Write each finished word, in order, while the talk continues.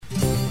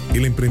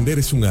El emprender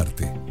es un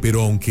arte,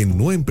 pero aunque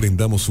no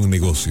emprendamos un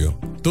negocio,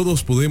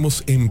 todos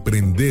podemos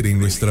emprender en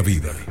nuestra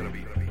vida.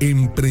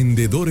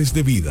 Emprendedores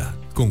de Vida,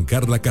 con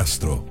Carla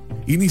Castro.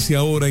 Inicia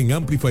ahora en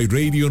Amplify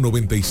Radio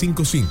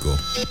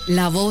 95.5.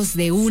 La voz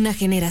de una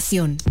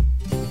generación.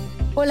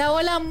 Hola,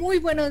 hola, muy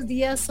buenos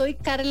días. Soy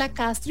Carla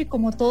Castro y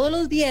como todos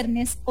los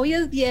viernes, hoy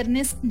es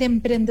viernes de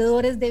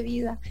Emprendedores de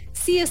Vida.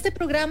 Sí, este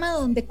programa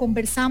donde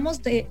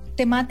conversamos de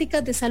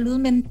temáticas de salud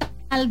mental,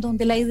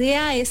 donde la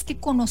idea es que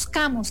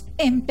conozcamos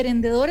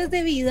emprendedores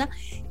de vida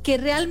que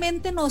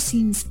realmente nos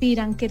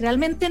inspiran, que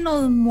realmente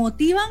nos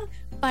motivan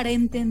para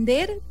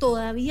entender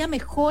todavía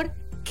mejor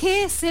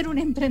qué es ser un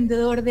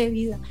emprendedor de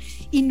vida.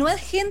 Y no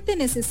es gente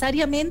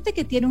necesariamente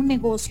que tiene un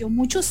negocio.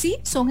 Muchos sí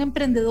son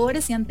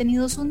emprendedores y han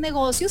tenido sus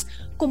negocios,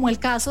 como el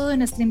caso de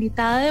nuestra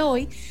invitada de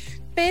hoy,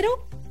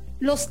 pero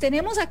los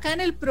tenemos acá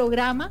en el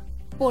programa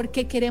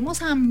porque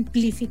queremos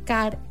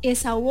amplificar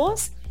esa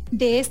voz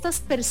de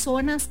estas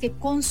personas que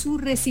con su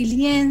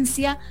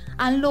resiliencia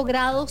han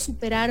logrado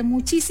superar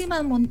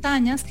muchísimas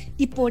montañas,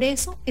 y por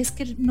eso es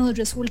que nos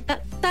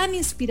resulta tan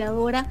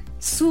inspiradora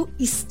su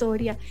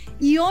historia.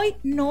 Y hoy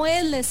no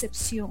es la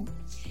excepción.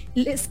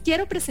 Les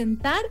quiero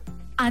presentar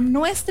a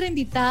nuestra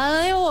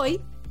invitada de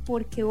hoy,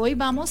 porque hoy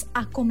vamos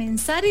a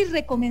comenzar y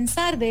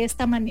recomenzar de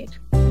esta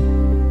manera.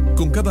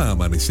 Con cada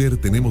amanecer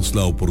tenemos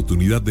la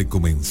oportunidad de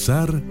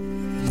comenzar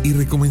y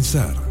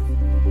recomenzar.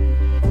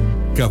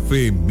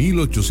 Café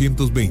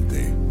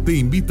 1820 te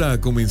invita a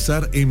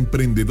comenzar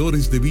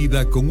Emprendedores de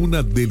Vida con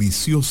una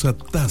deliciosa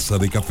taza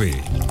de café.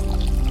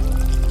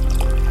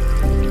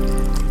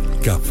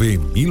 Café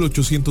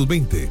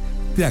 1820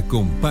 te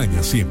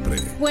acompaña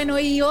siempre. Bueno,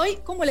 y hoy,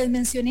 como les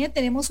mencioné,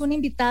 tenemos una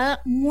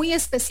invitada muy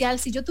especial.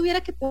 Si yo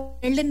tuviera que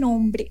ponerle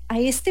nombre a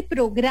este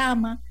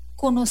programa,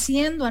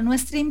 conociendo a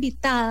nuestra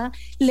invitada,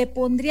 le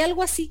pondría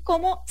algo así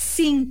como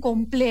Sin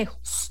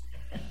Complejos,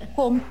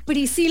 con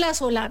Priscilla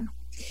Solano.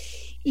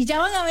 Y ya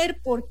van a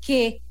ver por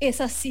qué es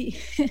así.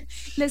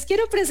 Les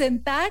quiero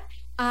presentar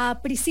a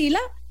Priscilla.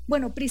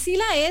 Bueno,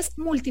 Priscilla es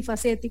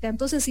multifacética,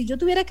 entonces si yo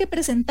tuviera que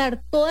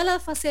presentar todas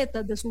las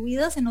facetas de su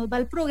vida, se nos va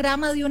el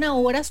programa de 1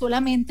 hora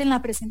solamente en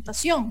la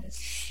presentación.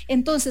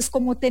 Entonces,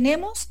 como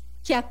tenemos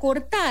que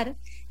acortar,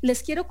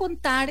 les quiero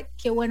contar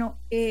que, bueno,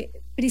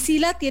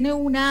 Priscilla tiene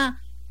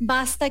una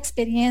vasta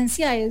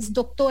experiencia, es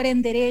doctora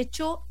en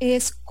Derecho,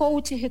 es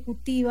coach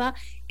ejecutiva,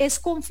 es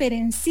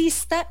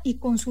conferencista y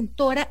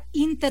consultora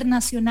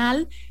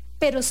internacional,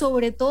 pero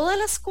sobre todas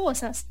las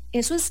cosas,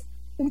 eso es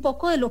un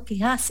poco de lo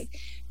que hace.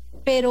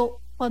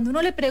 Pero cuando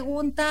uno le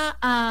pregunta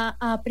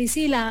a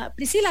Priscilla,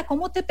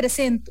 ¿cómo te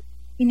presento?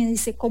 Y me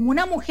dice, como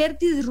una mujer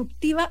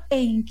disruptiva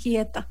e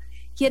inquieta.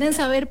 ¿Quieren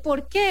saber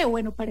por qué?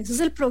 Bueno, para eso es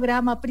el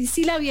programa.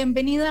 Priscilla,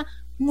 bienvenida.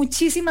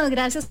 Muchísimas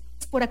gracias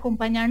por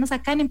acompañarnos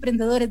acá en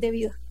Emprendedores de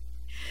Vida.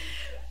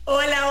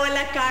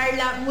 Hola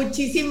Carla,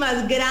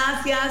 muchísimas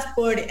gracias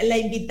por la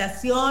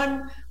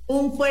invitación,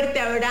 un fuerte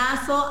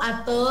abrazo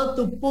a todo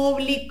tu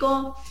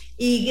público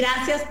y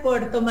gracias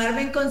por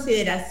tomarme en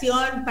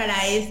consideración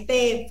para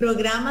este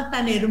programa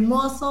tan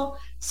hermoso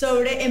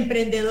sobre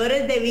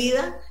emprendedores de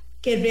vida,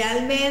 que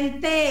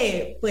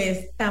realmente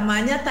pues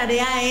tamaña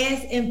tarea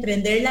es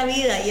emprender la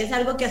vida y es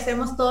algo que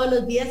hacemos todos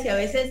los días y a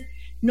veces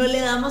no le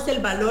damos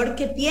el valor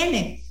que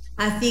tiene.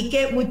 Así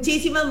que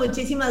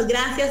muchísimas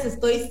gracias.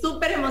 Estoy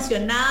súper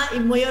emocionada y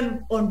muy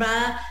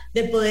honrada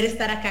de poder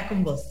estar acá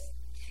con vos.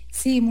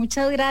 Sí,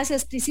 muchas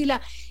gracias, Priscilla.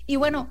 Y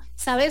bueno,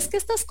 sabes que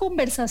estas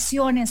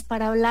conversaciones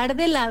para hablar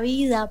de la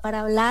vida,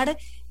 para hablar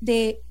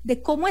de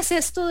cómo es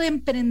esto de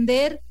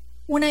emprender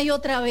una y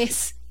otra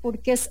vez,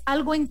 porque es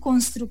algo en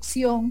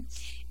construcción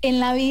en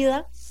la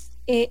vida,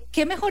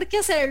 qué mejor que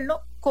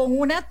hacerlo con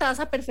una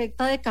taza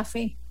perfecta de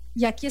café.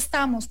 Y aquí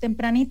estamos,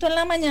 tempranito en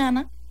la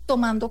mañana,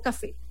 tomando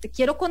café. Te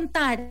quiero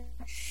contar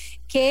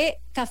que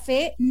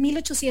Café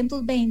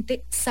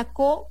 1820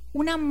 sacó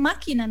una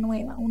máquina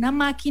nueva, una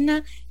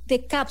máquina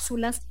de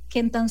cápsulas que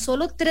en tan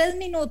solo 3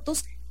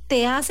 minutos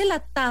te hace la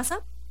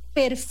taza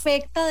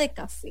perfecta de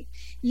café.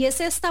 Y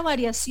es esta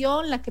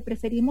variación la que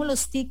preferimos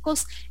los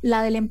ticos,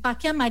 la del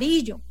empaque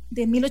amarillo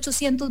de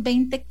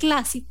 1820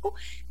 clásico.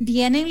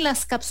 Vienen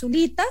las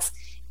capsulitas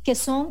que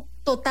son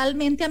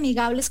totalmente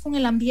amigables con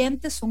el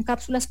ambiente, son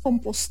cápsulas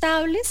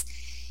compostables.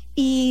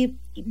 Y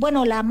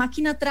bueno, la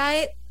máquina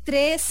trae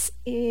 3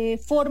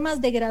 formas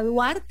de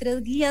graduar,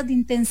 3 guías de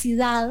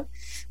intensidad.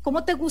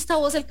 ¿Cómo te gusta a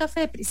vos el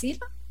café,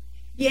 Priscilla?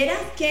 Vieras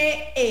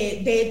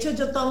que de hecho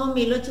yo tomo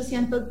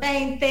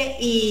 1820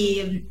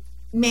 y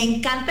me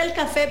encanta el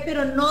café,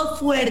 pero no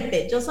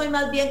fuerte. Yo soy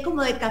más bien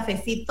como de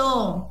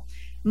cafecito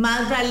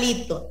más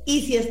ralito.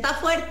 Y si está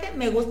fuerte,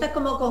 me gusta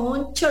como con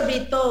un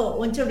chorrito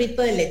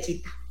de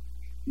lechita.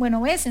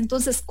 Bueno, ves,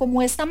 entonces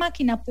como esta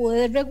máquina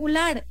puede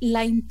regular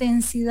la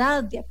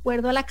intensidad de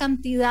acuerdo a la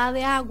cantidad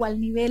de agua,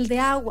 al nivel de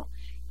agua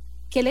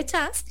que le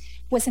echas,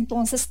 pues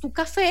entonces tu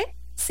café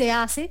se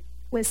hace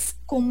pues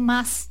con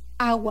más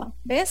agua,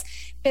 ¿ves?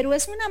 Pero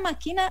es una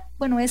máquina,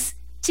 bueno, es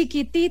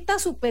chiquitita,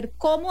 súper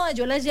cómoda,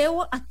 yo la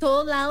llevo a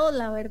todos lados,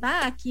 la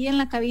verdad, aquí en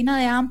la cabina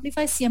de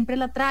Amplify siempre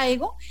la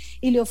traigo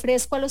y le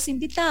ofrezco a los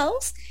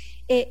invitados.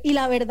 Y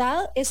la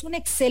verdad es un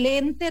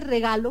excelente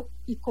regalo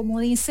y como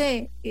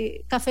dice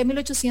Café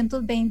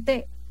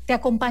 1820, te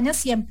acompaña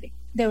siempre,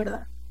 de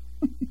verdad.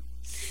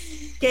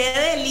 Qué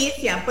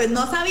delicia, pues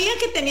no sabía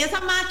que tenía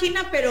esa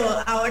máquina, pero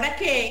ahora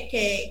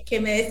que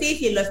me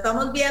decís y lo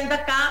estamos viendo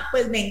acá,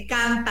 pues me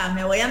encanta,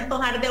 me voy a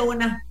antojar de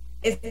una,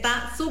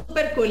 está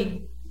súper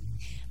cool.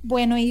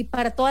 Bueno, y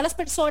para todas las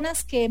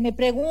personas que me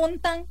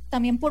preguntan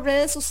también por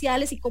redes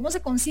sociales y cómo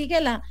se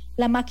consigue la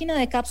máquina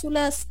de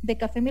cápsulas de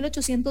Café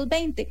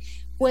 1820,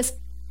 pues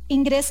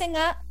ingresen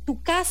a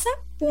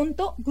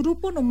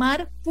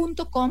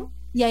tucasa.gruponomar.com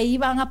y ahí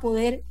van a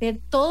poder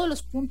ver todos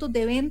los puntos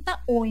de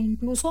venta o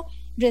incluso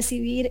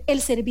recibir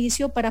el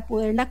servicio para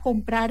poderla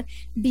comprar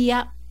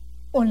vía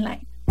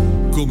online.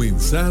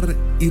 Comenzar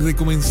y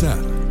recomenzar,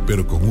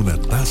 pero con una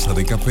taza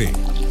de café.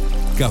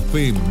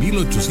 Café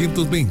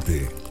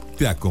 1820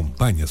 te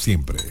acompaña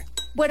siempre.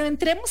 Bueno,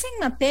 entremos en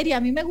materia.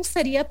 A mí me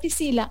gustaría,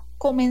 Priscilla,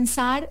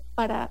 comenzar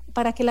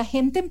para que la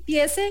gente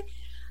empiece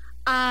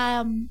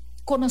a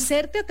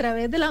conocerte a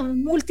través de las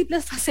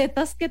múltiples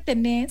facetas que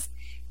tenés.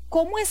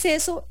 ¿Cómo es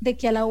eso de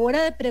que a la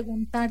hora de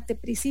preguntarte,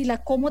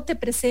 Priscilla, cómo te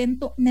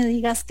presento, me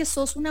digas que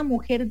sos una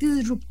mujer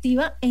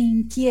disruptiva e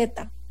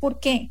inquieta? ¿Por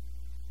qué?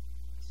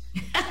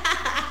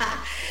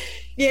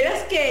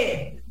 Vieras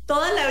que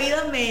toda la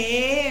vida me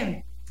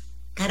he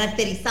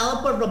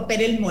caracterizado por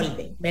romper el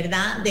molde,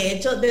 ¿verdad? De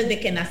hecho, desde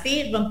que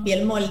nací rompí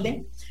el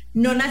molde.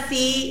 No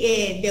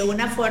nací de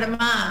una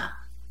forma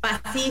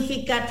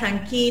pacífica,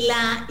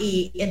 tranquila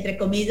y entre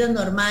comillas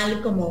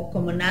normal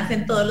como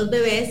nacen todos los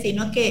bebés,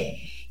 sino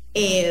que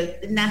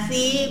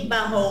nací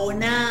bajo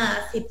una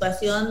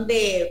situación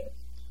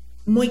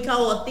muy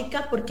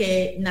caótica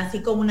porque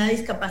nací con una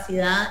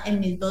discapacidad en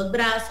mis dos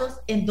brazos,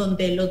 en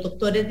donde los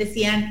doctores le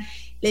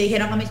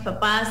dijeron a mis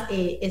papás,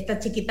 esta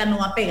chiquita no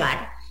va a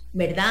pegar,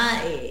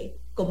 ¿verdad?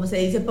 Como se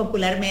dice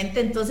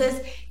popularmente.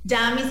 Entonces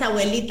ya mis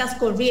abuelitas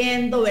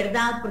corriendo,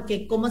 ¿verdad?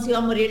 Porque cómo se iba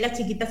a morir la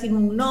chiquita sin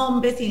un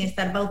nombre, sin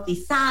estar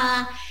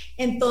bautizada.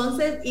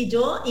 Entonces, y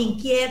yo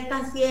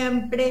inquieta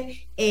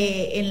siempre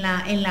en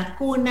la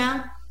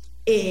cuna,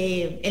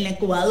 en la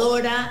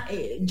incubadora,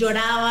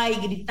 lloraba y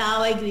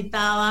gritaba y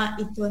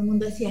todo el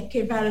mundo decía,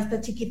 qué raro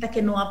esta chiquita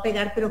que no va a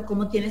pegar, pero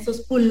cómo tiene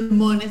esos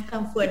pulmones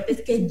tan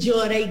fuertes que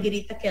llora y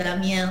grita que da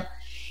miedo.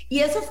 Y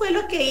eso fue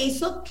lo que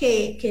hizo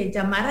que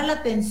llamara la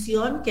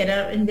atención, que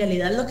era en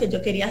realidad lo que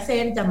yo quería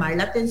hacer, llamar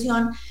la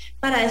atención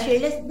para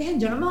decirles, ven,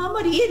 yo no me voy a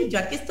morir, yo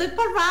aquí estoy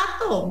por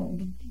rato,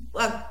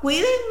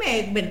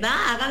 cuídenme, ¿verdad?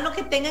 Hagan lo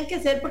que tengan que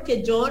hacer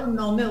porque yo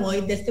no me voy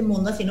de este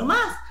mundo así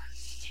nomás.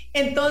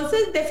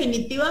 Entonces,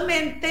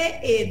 definitivamente,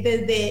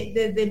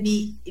 desde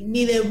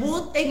mi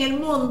debut en el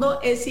mundo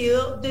he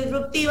sido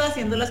disruptiva,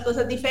 haciendo las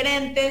cosas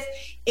diferentes,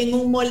 en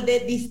un molde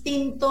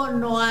distinto,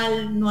 no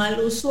al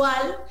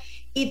usual,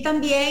 y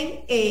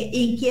también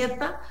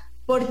inquieta,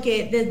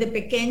 porque desde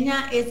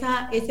pequeña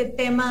ese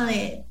tema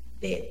de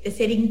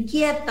ser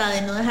inquieta,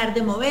 de no dejar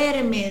de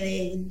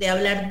moverme, de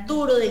hablar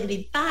duro, de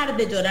gritar,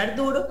 de llorar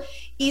duro,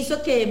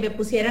 hizo que me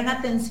pusieran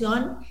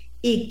atención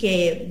y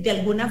que de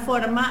alguna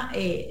forma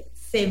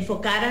se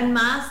enfocaran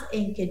más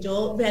en que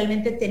yo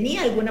realmente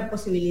tenía alguna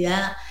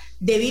posibilidad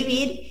de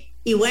vivir.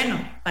 Y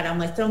bueno, para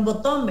muestra un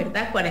botón,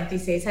 ¿verdad?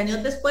 46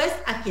 años después,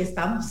 aquí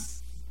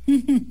estamos.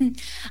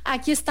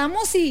 Aquí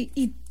estamos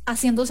y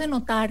haciéndose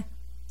notar,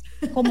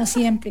 como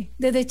siempre,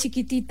 desde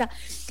chiquitita.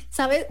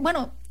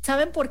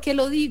 ¿Saben por qué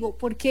lo digo?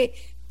 Porque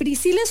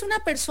Priscilla es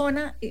una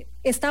persona,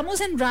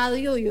 estamos en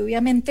radio y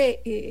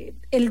obviamente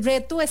el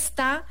reto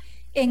está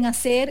en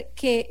hacer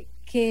que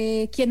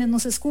quienes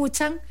nos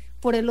escuchan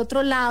por el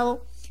otro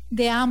lado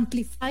de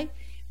Amplify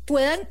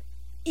puedan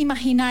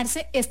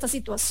imaginarse esta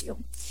situación.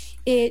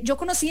 Yo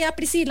conocí a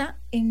Priscilla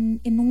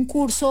en un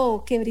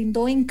curso que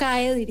brindó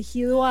INCAE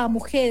dirigido a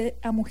mujeres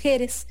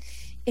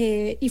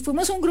y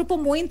fuimos un grupo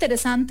muy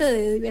interesante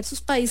de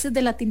diversos países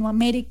de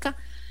Latinoamérica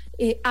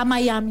a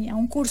Miami, a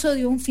un curso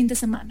de un fin de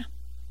semana.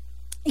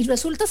 Y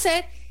resulta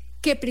ser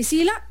que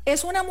Priscilla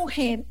es una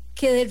mujer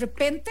que de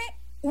repente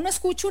uno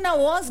escucha una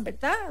voz,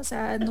 ¿verdad? O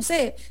sea, no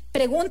sé,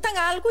 preguntan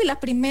algo y la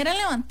primera en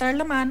levantar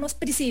la mano es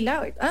Priscilla,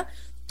 ¿verdad?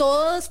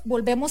 Todos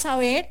volvemos a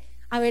ver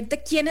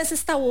de quién es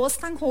esta voz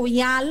tan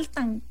jovial,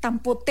 tan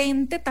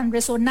potente, tan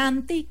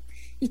resonante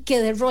y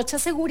que derrocha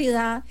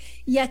seguridad.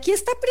 Y aquí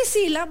está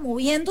Priscilla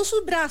moviendo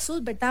sus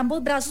brazos, ¿verdad?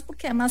 Ambos brazos,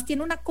 porque además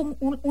tiene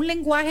un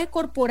lenguaje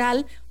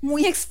corporal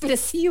muy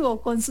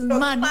expresivo con sus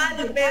manos,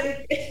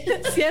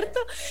 ¿cierto?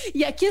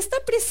 Y aquí está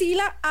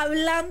Priscilla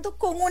hablando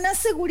con una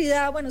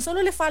seguridad, bueno,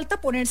 solo le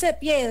falta ponerse de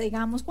pie,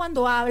 digamos,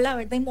 cuando habla,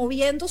 ¿verdad? Y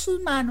moviendo sus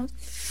manos.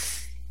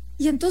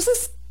 Y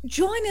entonces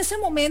yo en ese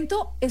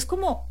momento es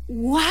como,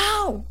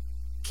 wow,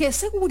 qué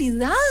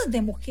seguridad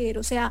de mujer.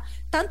 O sea,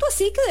 tanto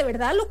así que de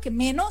verdad lo que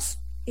menos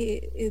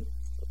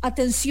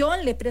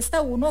atención le presta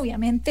a uno,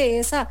 obviamente,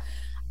 es a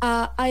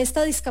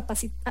esta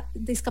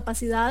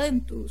discapacidad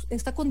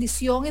esta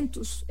condición en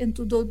tus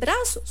dos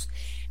brazos.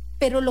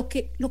 Pero lo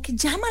que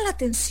llama la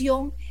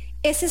atención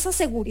es esa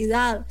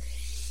seguridad.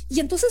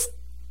 Y entonces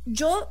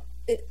yo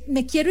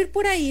me quiero ir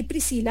por ahí,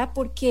 Priscilla,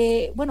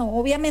 porque, bueno,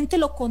 obviamente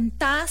lo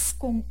contás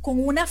con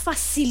una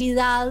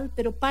facilidad,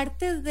 pero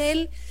parte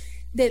de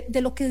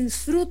lo que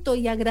disfruto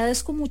y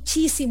agradezco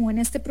muchísimo en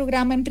este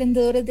programa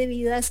Emprendedores de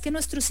Vida es que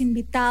nuestros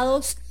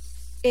invitados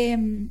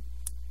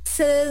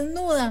se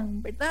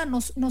desnudan, ¿verdad?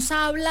 Nos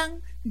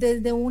hablan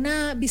desde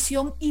una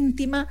visión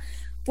íntima,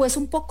 pues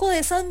un poco de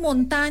esas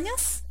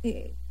montañas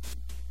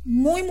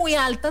muy, muy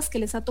altas que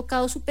les ha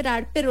tocado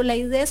superar, pero la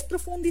idea es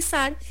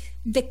profundizar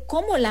de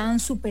cómo la han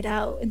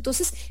superado.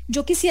 Entonces,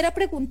 yo quisiera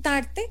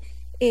preguntarte,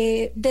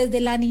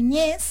 desde la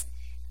niñez,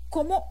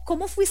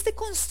 ¿cómo fuiste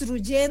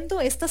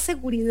construyendo esta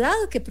seguridad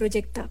que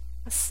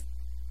proyectabas?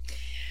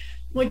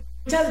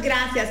 Muchas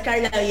gracias,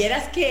 Carla.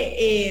 Vieras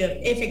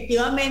que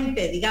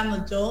efectivamente,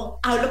 digamos, yo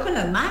hablo con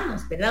las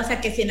manos, ¿verdad? O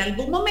sea, que si en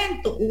algún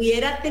momento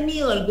hubiera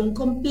tenido algún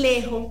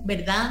complejo,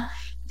 ¿verdad?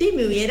 Sí,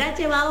 me hubiera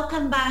llevado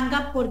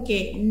cambanga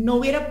porque no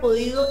hubiera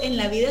podido en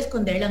la vida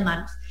esconder las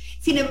manos.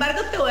 Sin embargo,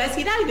 te voy a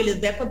decir algo y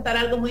les voy a contar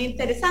algo muy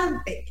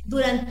interesante.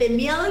 Durante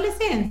mi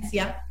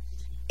adolescencia,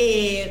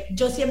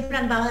 yo siempre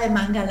andaba de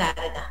manga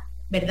larga,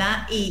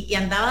 ¿verdad? Y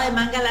andaba de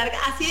manga larga.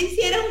 Así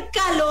hiciera un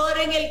calor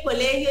en el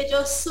colegio,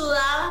 yo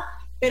sudaba,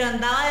 pero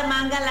andaba de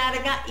manga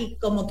larga y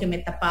como que me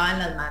tapaban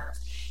las manos.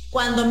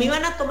 Cuando me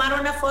iban a tomar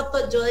una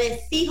foto, yo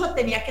de fijo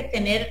tenía que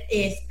tener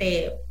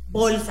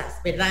bolsas,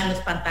 ¿verdad? En los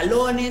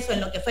pantalones o en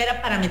lo que fuera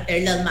para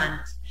meter las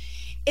manos.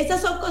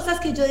 Esas son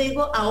cosas que yo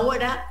digo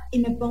ahora y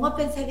me pongo a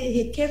pensar y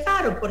dije, qué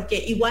raro, porque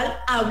igual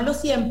hablo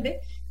siempre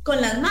con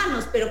las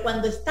manos, pero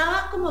cuando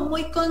estaba como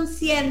muy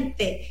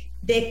consciente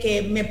de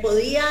que me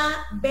podía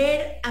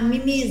ver a mí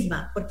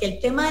misma, porque el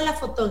tema de la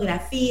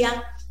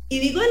fotografía, y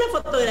digo de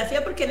la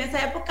fotografía porque en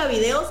esa época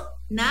videos,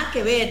 nada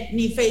que ver,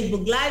 ni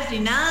Facebook Live, ni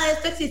nada de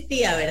esto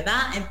existía,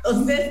 ¿verdad?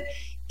 Entonces,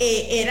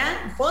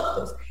 eran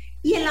fotos.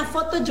 Y en la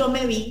foto yo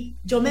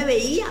me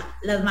veía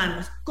las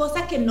manos,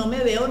 cosa que no me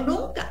veo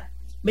nunca,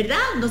 ¿verdad?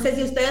 No sé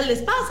si a ustedes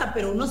les pasa,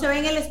 pero uno se ve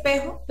en el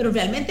espejo, pero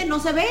realmente no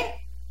se ve.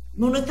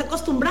 Uno está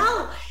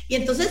acostumbrado. Y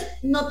entonces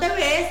no te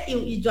ves,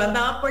 y yo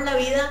andaba por la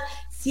vida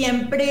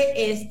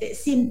siempre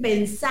sin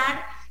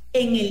pensar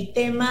en el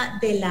tema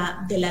de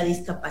la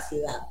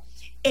discapacidad.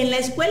 En la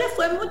escuela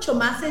fue mucho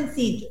más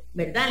sencillo,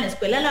 ¿verdad? En la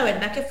escuela la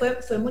verdad que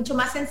fue mucho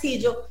más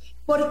sencillo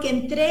porque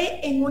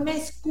entré en una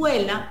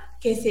escuela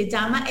que se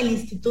llama el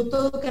Instituto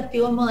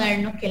Educativo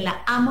Moderno, que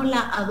la amo,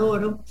 la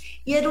adoro,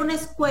 y era una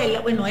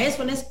escuela, bueno, es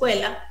una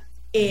escuela,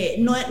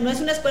 no es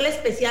una escuela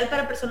especial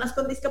para personas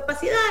con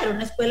discapacidad, era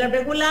una escuela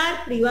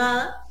regular,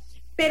 privada,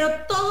 pero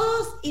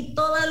todos y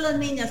todas las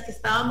niñas que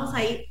estábamos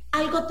ahí,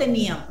 algo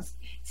teníamos.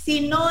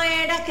 Si no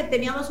era que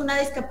teníamos una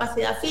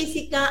discapacidad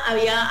física,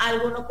 había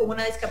alguno con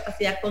una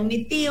discapacidad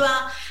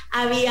cognitiva,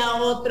 había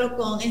otro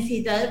en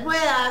silla de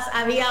ruedas,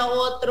 había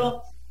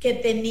otro que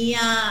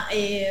tenía,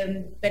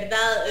 ¿verdad?,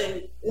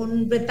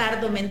 un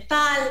retardo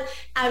mental,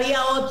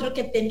 había otro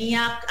que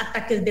tenía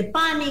ataques de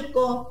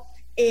pánico,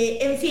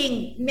 en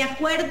fin, me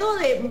acuerdo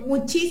de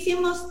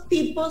muchísimos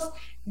tipos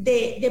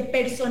de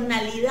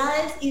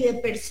personalidades y de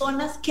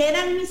personas que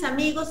eran mis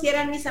amigos y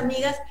eran mis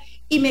amigas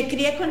y me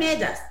crié con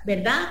ellas,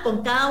 ¿verdad?,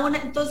 con cada una.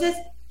 Entonces,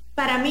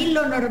 para mí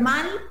lo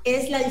normal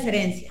es la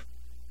diferencia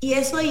y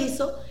eso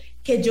hizo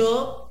que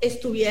yo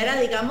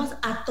estuviera, digamos,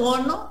 a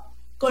tono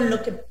con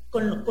lo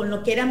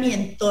que era mi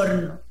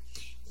entorno.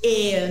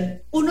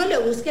 Uno le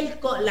busca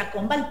la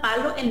comba al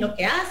palo en lo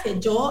que hace.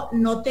 Yo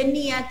no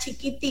tenía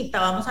chiquitita,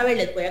 vamos a ver,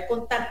 les voy a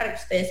contar para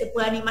que ustedes se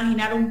puedan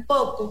imaginar un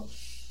poco.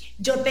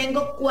 Yo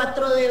tengo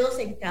 4 dedos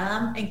en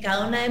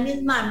cada una de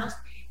mis manos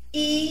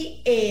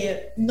y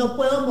no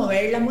puedo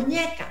mover la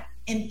muñeca.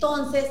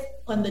 Entonces,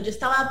 cuando yo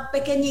estaba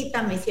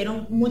pequeñita, me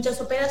hicieron muchas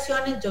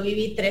operaciones. Yo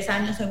viví 3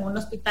 años en un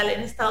hospital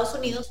en Estados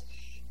Unidos.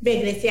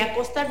 Regresé a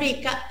Costa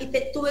Rica y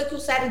tuve que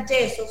usar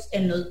yesos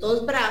en los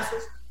 2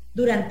 brazos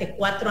durante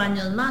 4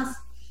 años más.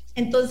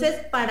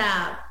 Entonces,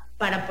 para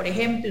por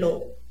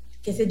ejemplo,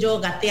 qué sé yo,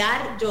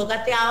 gatear, yo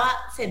gateaba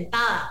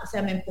sentada, o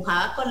sea, me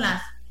empujaba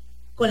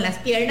con las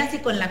piernas y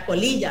con la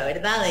colilla,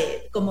 ¿verdad?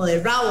 Como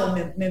de rabo,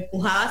 me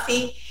empujaba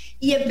así.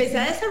 Y empecé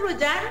a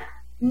desarrollar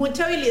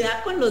mucha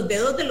habilidad con los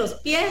dedos de los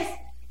pies,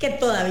 que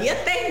todavía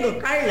tengo,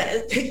 Carla.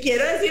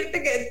 Quiero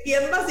decirte que es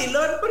bien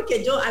vacilón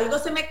porque algo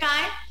se me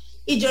cae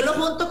y yo lo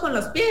junto con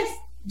los pies.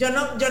 Yo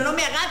no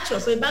me agacho,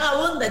 soy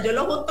vagabunda, yo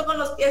lo junto con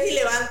los pies y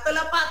levanto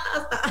la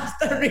pata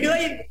hasta arriba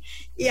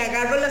y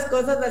agarro las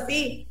cosas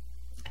así.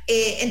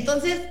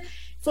 Entonces,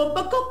 fue un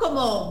poco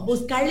como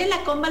buscarle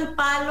la comba al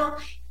palo.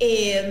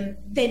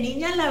 De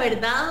niña, la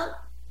verdad,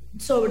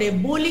 sobre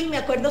bullying, me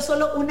acuerdo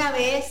solo una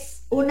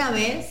vez,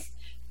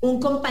 un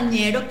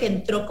compañero que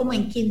entró como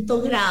en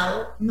 5º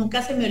grado,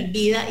 nunca se me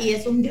olvida, y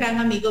es un gran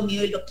amigo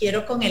mío y lo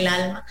quiero con el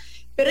alma.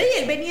 Pero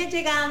él venía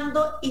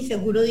llegando y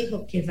seguro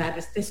dijo, qué raro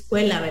esta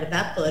escuela,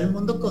 ¿verdad? Todo el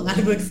mundo con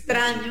algo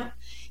extraño.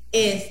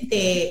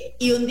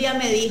 Y un día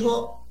me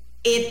dijo,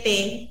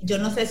 E.T., yo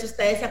no sé si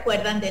ustedes se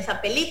acuerdan de esa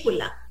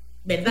película,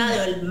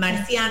 ¿verdad? El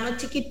marciano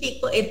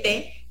chiquitico,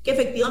 E.T., que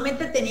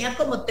efectivamente tenía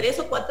como 3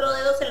 o 4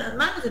 dedos en las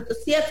manos.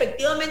 Entonces sí,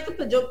 efectivamente,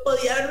 pues yo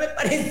podía haberme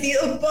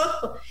parecido un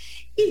poco.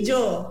 Y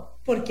yo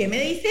 ¿por qué me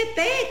dice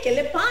té? ¿Qué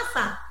le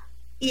pasa?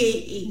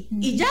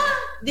 Y ya,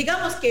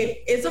 digamos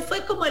que eso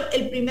fue como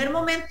el primer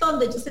momento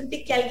donde yo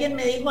sentí que alguien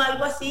me dijo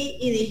algo así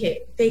y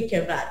dije,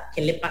 qué raro,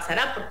 ¿qué le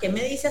pasará? ¿Por qué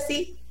me dice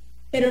así?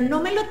 Pero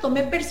no me lo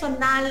tomé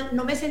personal,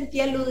 no me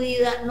sentí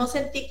aludida, no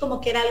sentí como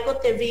que era algo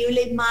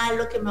terrible y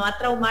malo, que me va a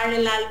traumar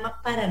el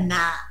alma, para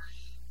nada.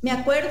 Me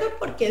acuerdo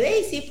porque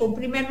Daisy fue un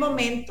primer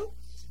momento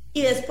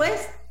y después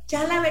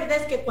ya la verdad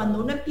es que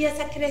cuando uno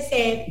empieza a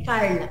crecer,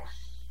 Carla,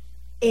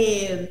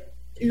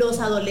 los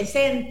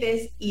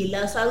adolescentes y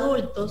los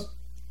adultos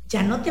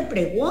ya no te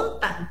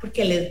preguntan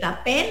porque les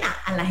da pena,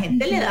 a la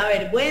gente le da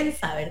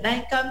vergüenza, ¿verdad?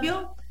 En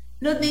cambio,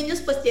 los niños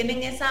pues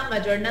tienen esa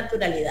mayor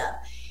naturalidad.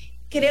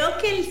 Creo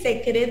que el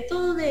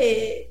secreto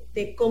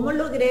de cómo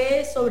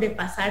logré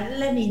sobrepasar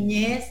la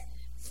niñez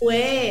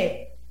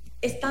fue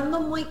estando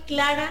muy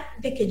clara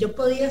de que yo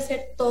podía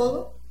hacer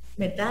todo,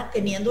 ¿verdad?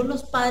 Teniendo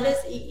unos padres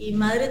y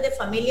madres de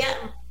familia,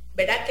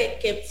 ¿verdad?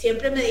 Que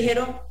siempre me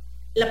dijeron,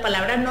 la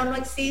palabra no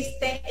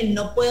existe, el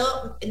no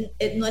puedo,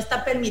 no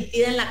está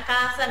permitida en la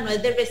casa, no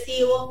es de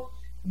recibo,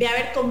 ve a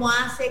ver cómo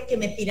hace, que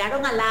me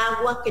tiraron al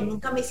agua, que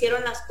nunca me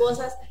hicieron las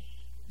cosas.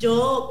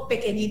 Yo,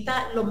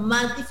 pequeñita, lo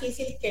más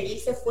difícil que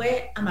hice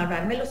fue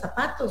amarrarme los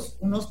zapatos,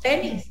 unos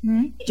tenis.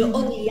 Y yo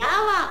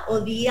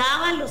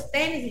odiaba los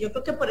tenis, y yo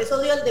creo que por eso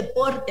odio el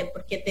deporte,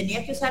 porque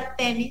tenía que usar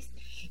tenis,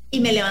 y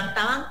me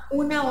levantaban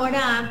 1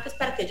 hora antes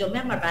para que yo me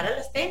amarrara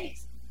los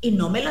tenis, y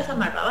no me las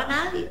amarraba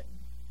nadie,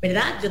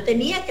 ¿verdad? Yo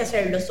tenía que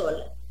hacerlo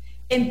sola.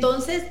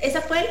 Entonces,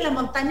 esa fue la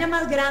montaña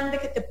más grande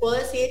que te puedo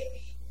decir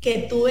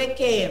que tuve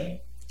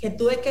que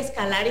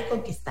escalar y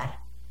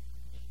conquistar.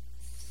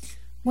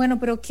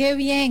 Bueno, pero qué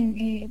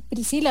bien,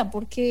 Priscilla,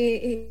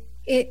 porque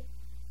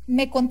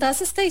me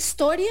contaste esta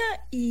historia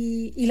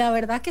y la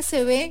verdad que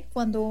se ve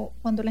cuando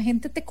la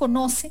gente te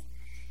conoce,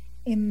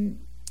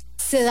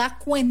 se da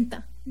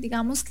cuenta,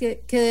 digamos,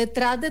 que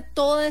detrás de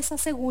toda esa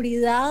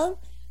seguridad,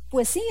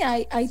 pues sí,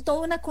 hay toda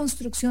una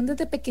construcción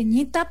desde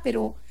pequeñita,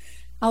 pero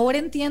ahora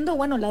entiendo,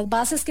 bueno, las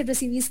bases que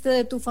recibiste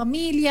de tu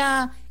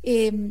familia,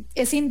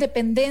 esa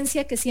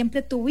independencia que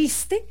siempre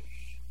tuviste,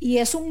 y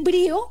es un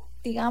brío,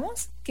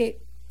 digamos, que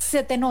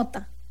se te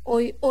nota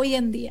hoy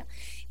en día.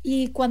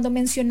 Y cuando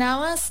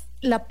mencionabas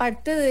la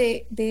parte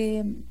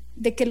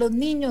de que los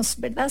niños,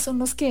 ¿verdad?, son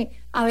los que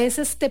a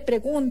veces te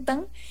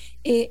preguntan,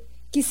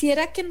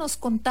 quisiera que nos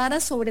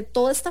contaras sobre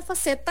toda esta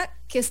faceta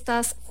que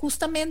estás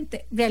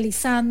justamente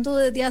realizando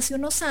desde hace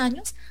unos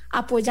años,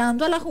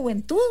 apoyando a la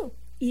juventud.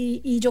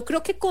 Y yo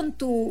creo que con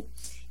tu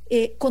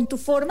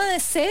forma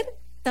de ser,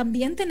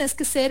 también tenés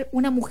que ser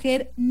una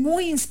mujer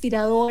muy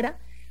inspiradora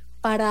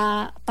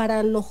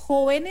para los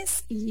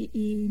jóvenes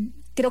y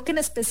creo que en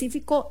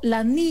específico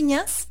las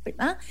niñas,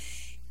 ¿verdad?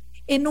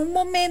 En un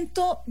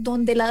momento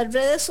donde las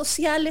redes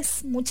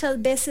sociales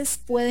muchas veces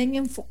pueden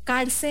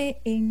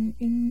enfocarse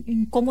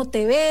en cómo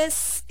te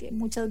ves, que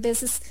muchas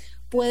veces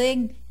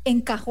pueden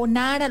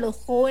encajonar a los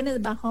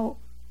jóvenes bajo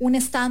un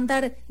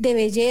estándar de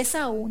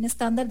belleza o un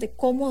estándar de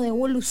cómo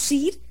debo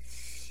lucir.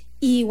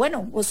 Y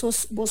bueno, vos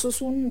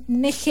sos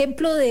un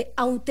ejemplo de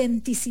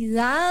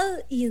autenticidad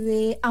y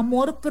de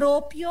amor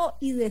propio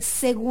y de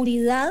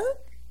seguridad,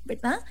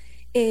 ¿verdad?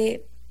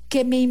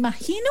 Que me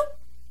imagino,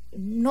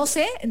 no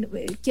sé,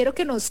 quiero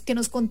que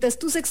nos contes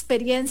tus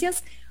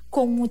experiencias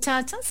con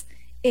muchachas,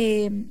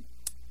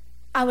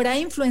 habrá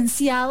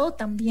influenciado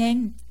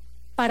también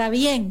para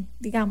bien,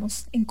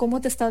 digamos, en cómo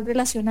te estás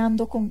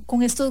relacionando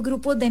con estos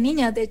grupos de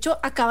niñas. De hecho,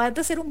 acabas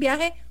de hacer un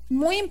viaje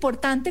muy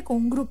importante con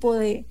un grupo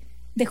de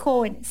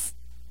jóvenes.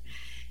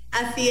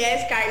 Así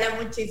es,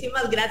 Carla,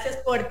 muchísimas gracias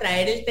por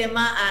traer el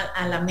tema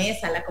a la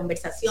mesa, a la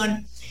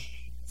conversación.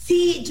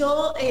 Sí,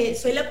 yo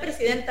soy la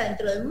presidenta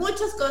dentro de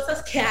muchas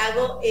cosas que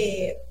hago,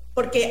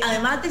 porque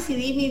además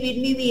decidí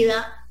vivir mi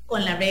vida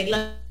con la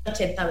regla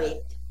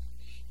 80-20,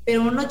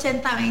 pero un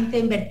 80-20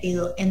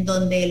 invertido, en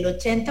donde el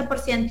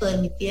 80% de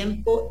mi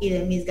tiempo y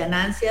de mis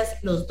ganancias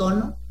los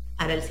dono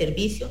para el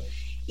servicio,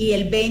 y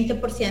el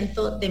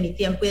 20% de mi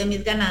tiempo y de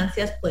mis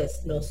ganancias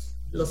pues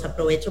los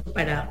aprovecho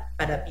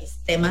para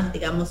mis temas,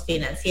 digamos,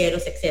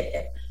 financieros,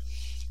 etcétera.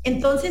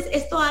 Entonces,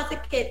 esto hace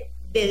que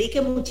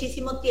dedique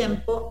muchísimo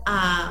tiempo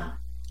a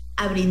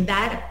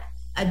brindar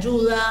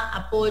ayuda,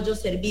 apoyo,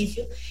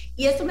 servicio,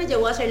 y esto me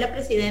llevó a ser la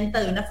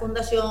presidenta de una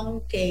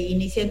fundación que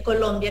inició en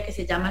Colombia que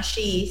se llama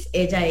She Is,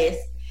 Ella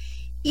Es,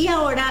 y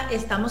ahora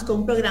estamos con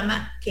un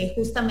programa que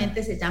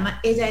justamente se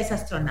llama Ella Es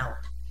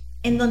Astronauta,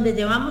 en donde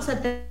llevamos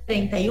a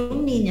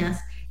 31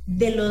 niñas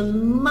de los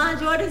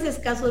mayores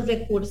escasos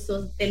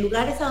recursos, de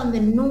lugares a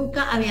donde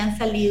nunca habían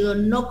salido,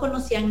 no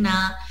conocían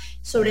nada,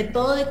 sobre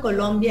todo de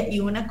Colombia, y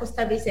una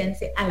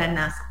costarricense a la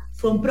NASA.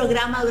 Fue un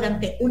programa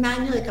durante 1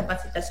 año de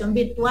capacitación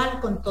virtual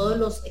con todos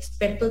los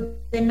expertos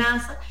de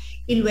NASA,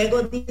 y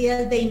luego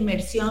días de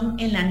inmersión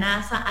en la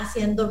NASA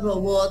haciendo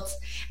robots,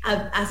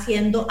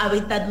 haciendo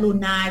hábitats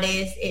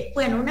lunares,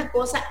 bueno, una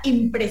cosa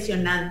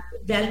impresionante,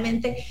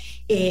 realmente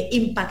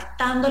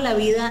impactando la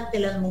vida de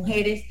las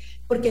mujeres,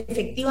 porque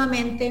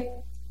efectivamente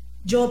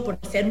yo, por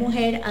ser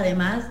mujer,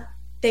 además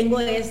tengo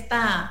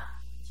esta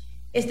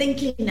esta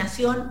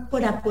inclinación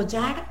por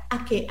apoyar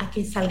a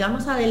que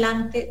salgamos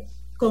adelante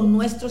con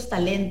nuestros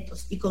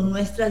talentos y con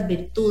nuestras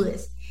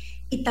virtudes.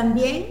 Y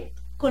también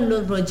con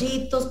los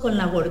rollitos, con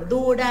la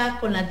gordura,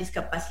 con las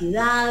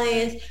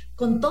discapacidades,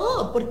 con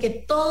todo, porque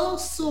todo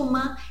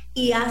suma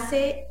y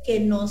hace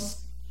que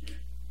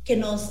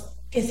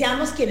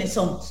seamos quienes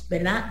somos,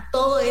 ¿verdad?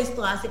 Todo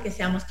esto hace que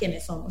seamos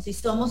quienes somos y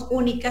somos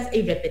únicas e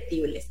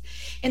irrepetibles.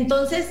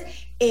 Entonces,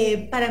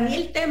 para mí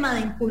el tema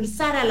de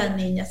impulsar a las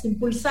niñas,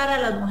 impulsar a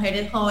las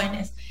mujeres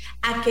jóvenes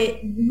a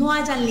que no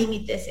hayan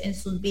límites en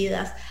sus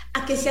vidas,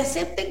 a que se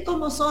acepten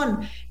como son.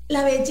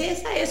 La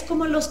belleza es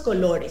como los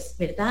colores,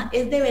 ¿verdad?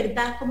 Es de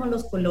verdad como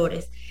los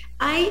colores.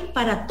 Hay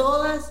para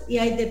todas y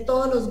hay de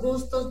todos los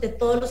gustos, de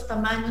todos los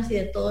tamaños y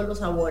de todos los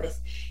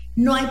sabores.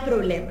 No hay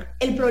problema.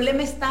 El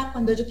problema está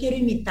cuando yo quiero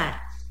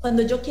imitar,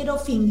 cuando yo quiero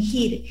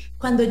fingir,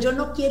 cuando yo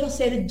no quiero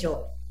ser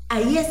yo.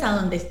 Ahí es a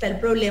donde está el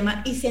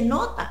problema y se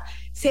nota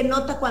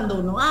cuando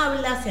uno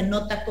habla, se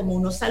nota como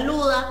uno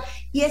saluda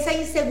y esa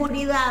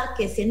inseguridad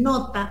que se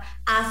nota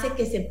hace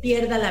que se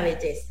pierda la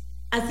belleza.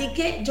 Así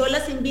que yo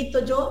las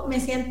invito, yo me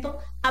siento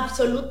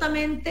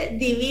absolutamente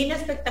divina,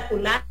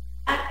 espectacular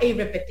e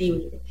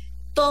irrepetible.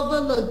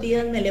 Todos los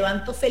días me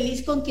levanto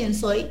feliz con quien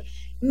soy.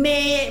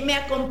 Me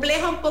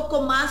acompleja un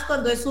poco más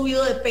cuando he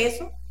subido de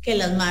peso que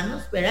las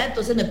manos, ¿verdad?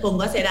 Entonces me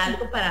pongo a hacer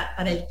algo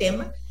para el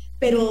tema,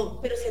 pero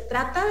se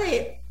trata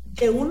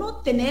de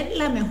uno tener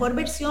la mejor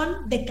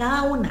versión de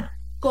cada una,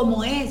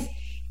 como es,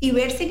 y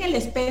verse en el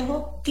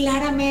espejo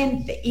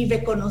claramente, y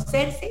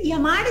reconocerse, y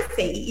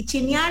amarse, y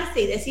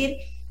chinearse, y decir,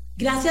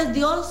 gracias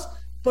Dios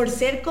por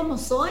ser como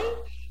soy,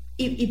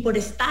 y por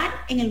estar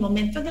en el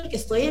momento en el que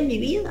estoy en mi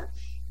vida.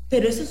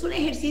 Pero eso es un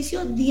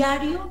ejercicio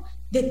diario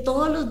de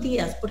todos los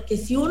días, porque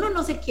si uno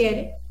no se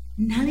quiere,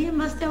 nadie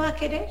más te va a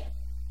querer.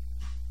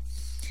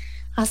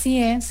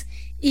 Así es.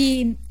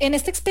 Y en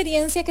esta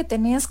experiencia que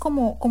tenés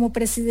como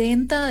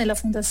presidenta de la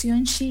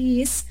Fundación She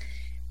Is,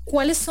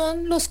 ¿cuáles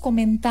son los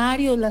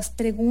comentarios, las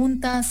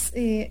preguntas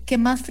que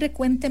más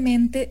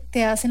frecuentemente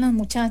te hacen las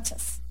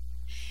muchachas?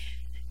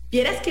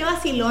 Vieras qué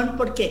vacilón,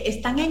 porque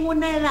están en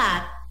una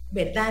edad,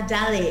 ¿verdad?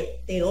 Ya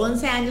de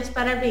 11 años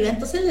para arriba,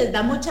 entonces les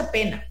da mucha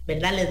pena,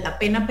 ¿verdad? Les da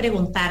pena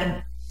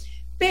preguntarme.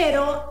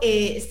 Pero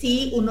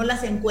sí, uno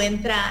las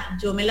encuentra,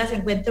 yo me las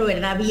encuentro,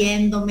 ¿verdad?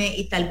 Viéndome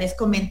y tal vez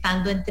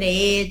comentando entre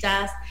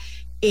ellas.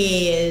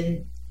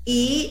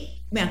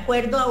 Y me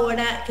acuerdo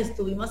ahora que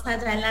estuvimos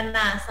allá en la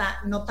NASA,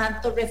 no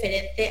tanto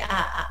referente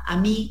a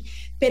mí,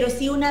 pero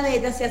sí una de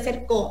ellas se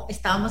acercó,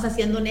 estábamos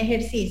haciendo un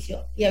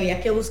ejercicio y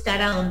había que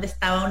buscar a dónde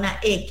estaba una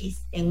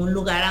X, en un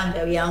lugar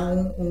donde había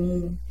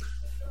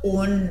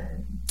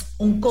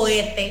un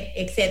cohete,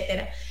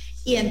 etcétera.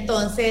 Y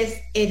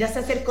entonces ella se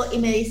acercó y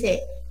me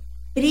dice,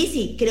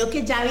 Prisi, creo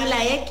que ya vi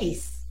la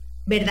X,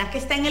 ¿verdad que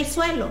está en el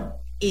suelo?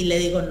 Y le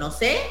digo, no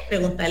sé,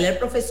 pregúntale al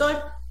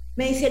profesor.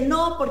 Me dice,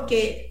 no,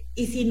 porque,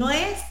 y si no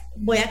es,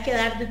 voy a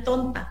quedar de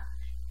tonta.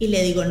 Y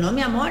le digo, no,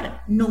 mi amor,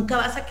 nunca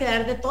vas a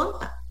quedar de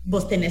tonta.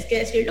 Vos tenés que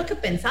decir lo que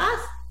pensás.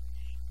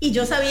 Y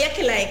yo sabía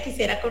que la X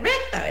era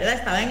correcta, ¿verdad?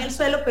 Estaba en el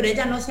suelo, pero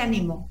ella no se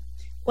animó.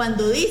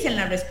 Cuando dicen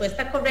la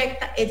respuesta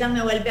correcta, ella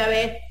me vuelve a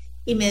ver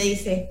y me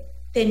dice,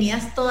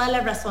 tenías toda la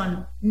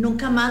razón,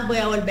 nunca más voy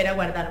a volver a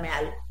guardarme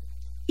algo.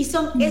 Y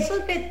son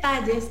esos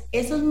detalles,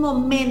 esos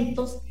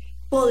momentos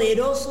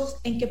poderosos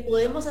en que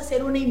podemos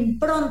hacer una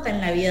impronta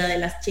en la vida de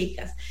las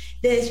chicas,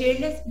 de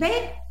decirles, ve,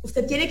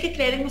 usted tiene que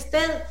creer en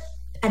usted,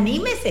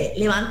 anímese,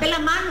 levante la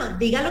mano,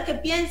 diga lo que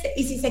piense,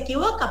 y si se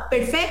equivoca,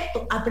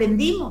 perfecto,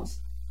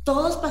 aprendimos,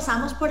 todos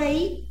pasamos por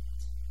ahí.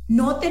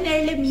 No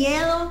tenerle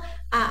miedo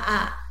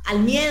al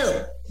miedo,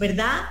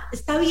 ¿verdad?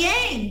 Está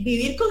bien,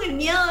 vivir con el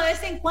miedo de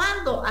vez en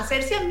cuando,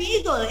 hacerse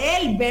amigo de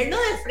él, verlo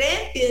de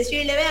frente y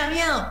decirle, vea,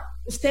 miedo,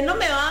 usted no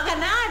me va a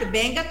ganar,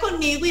 venga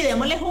conmigo y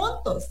démosle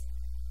juntos.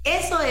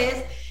 Eso es,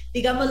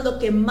 digamos, lo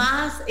que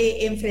más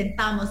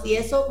enfrentamos, y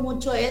eso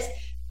mucho es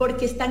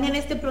porque están en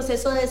este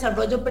proceso de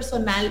desarrollo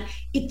personal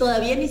y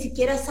todavía ni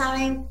siquiera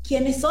saben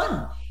quiénes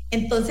son.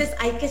 Entonces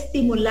hay que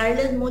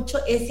estimularles mucho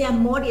ese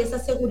amor y esa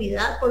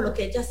seguridad por lo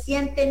que ellas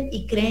sienten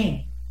y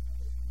creen.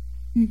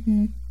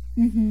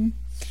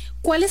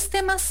 ¿Cuáles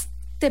temas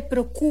te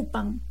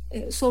preocupan,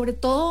 sobre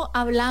todo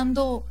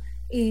hablando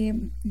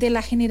de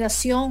la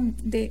generación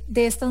de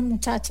estas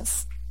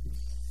muchachas?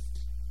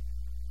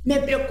 Me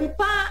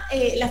preocupa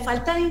la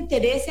falta de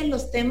interés en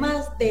los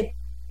temas de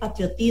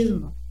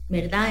patriotismo,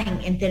 ¿verdad?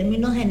 En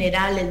términos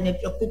generales, me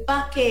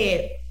preocupa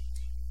que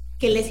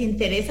les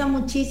interesa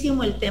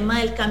muchísimo el tema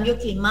del cambio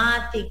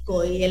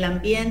climático y el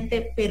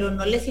ambiente, pero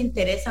no les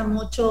interesa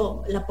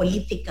mucho la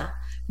política,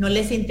 no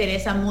les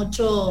interesa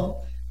mucho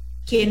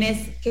qué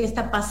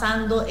está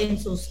pasando en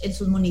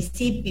sus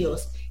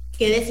municipios,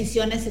 qué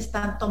decisiones se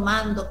están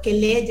tomando, qué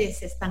leyes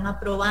se están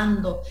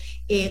aprobando,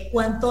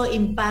 cuánto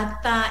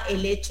impacta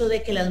el hecho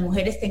de que las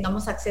mujeres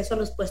tengamos acceso a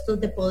los puestos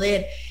de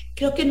poder.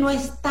 Creo que no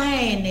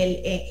está en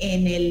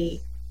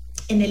el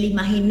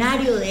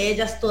imaginario de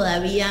ellas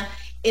todavía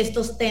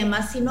estos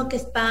temas, sino que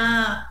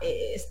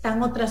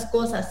están otras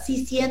cosas.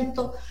 Sí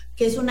siento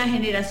que es una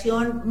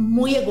generación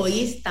muy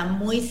egoísta,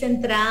 muy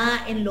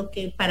centrada en lo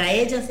que para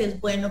ellas es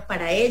bueno,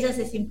 para ellas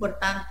es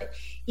importante,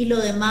 y lo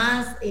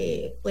demás,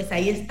 pues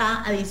ahí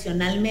está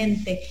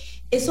adicionalmente.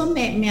 Eso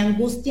me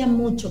angustia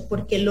mucho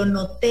porque lo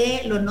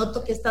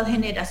noto que estas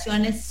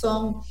generaciones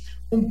son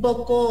un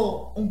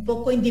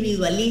poco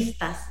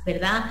individualistas,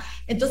 ¿verdad?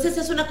 Entonces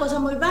es una cosa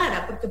muy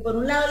rara, porque por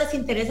un lado les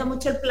interesa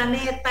mucho el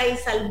planeta y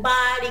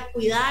salvar y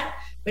cuidar,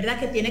 ¿verdad?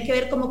 Que tiene que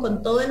ver como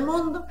con todo el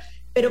mundo,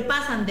 pero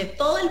pasan de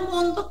todo el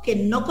mundo que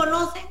no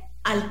conocen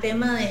al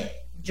tema de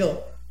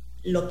yo,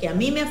 lo que a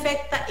mí me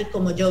afecta y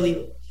cómo yo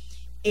vivo.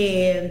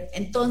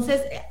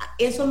 Entonces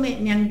eso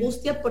me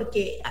angustia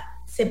porque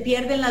se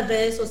pierden las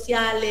redes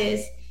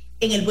sociales,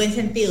 en el buen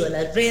sentido,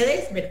 las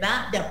redes,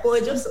 ¿verdad? De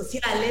apoyos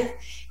sociales.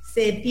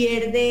 Se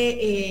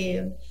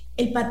pierde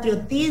el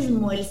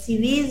patriotismo, el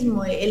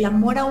civismo, el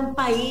amor a un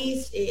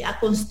país, a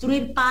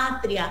construir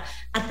patria,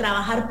 a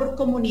trabajar por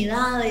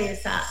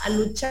comunidades, a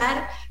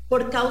luchar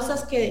por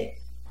causas que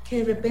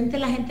de repente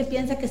la gente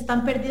piensa que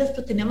están perdidas,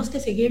 pero tenemos que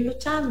seguir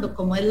luchando,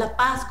 como es la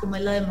paz, como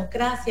es la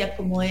democracia,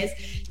 como es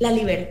la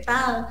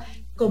libertad,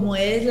 como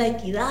es la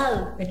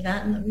equidad,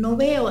 ¿verdad? No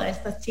veo a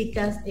estas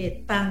chicas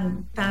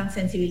tan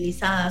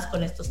sensibilizadas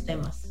con estos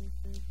temas.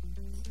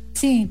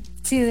 Sí,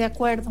 de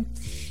acuerdo.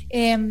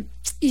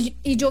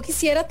 Y yo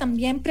quisiera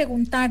también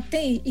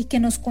preguntarte y que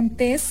nos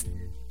contés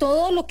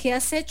todo lo que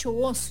has hecho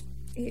vos,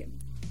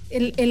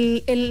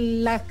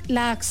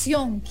 la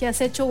acción que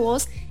has hecho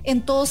vos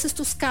en todos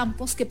estos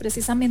campos que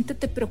precisamente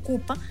te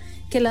preocupa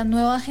que las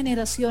nuevas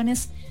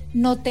generaciones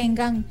no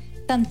tengan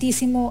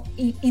tantísimo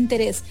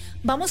interés.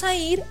 Vamos a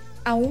ir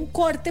a un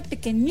corte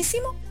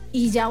pequeñísimo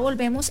y ya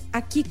volvemos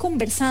aquí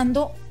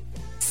conversando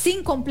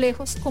sin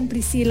complejos con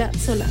Priscilla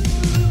Solano.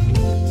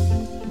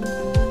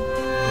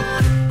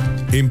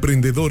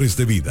 Emprendedores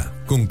de Vida,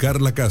 con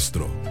Carla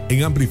Castro,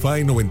 en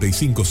Amplify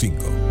 95.5.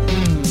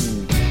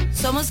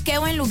 Somos Qué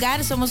Buen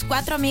Lugar, somos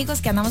 4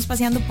 amigos que andamos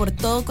paseando por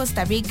todo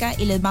Costa Rica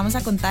y les vamos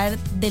a contar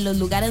de los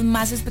lugares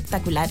más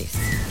espectaculares.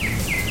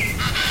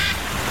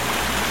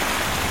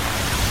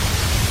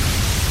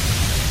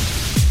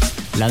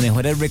 Las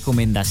mejores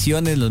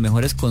recomendaciones, los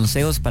mejores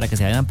consejos para que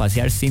se vayan a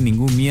pasear sin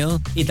ningún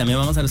miedo. Y también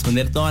vamos a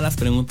responder todas las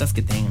preguntas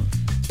que tengan.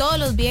 Todos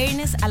los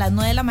viernes a las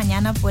 9 de la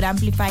mañana por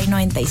Amplify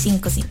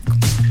 95.5.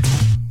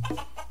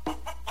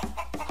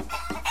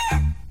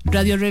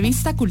 Radio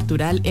Revista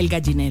Cultural El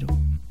Gallinero.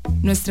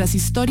 Nuestras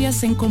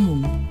historias en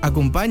común.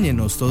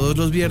 Acompáñenos todos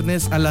los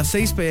viernes a las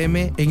 6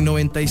 p.m. en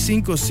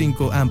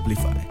 95.5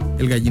 Amplify.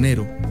 El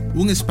Gallinero,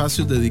 un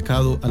espacio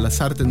dedicado a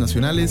las artes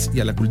nacionales y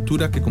a la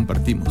cultura que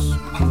compartimos.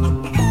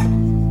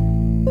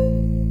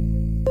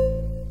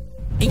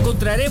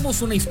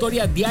 Encontraremos una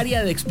historia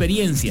diaria de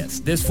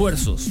experiencias, de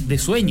esfuerzos, de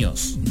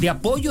sueños, de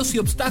apoyos y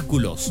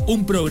obstáculos.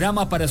 Un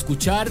programa para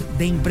escuchar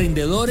de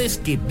emprendedores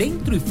que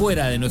dentro y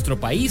fuera de nuestro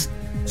país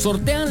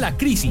sortean la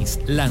crisis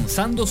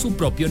lanzando su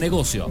propio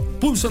negocio.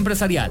 Pulso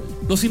Empresarial.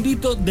 Los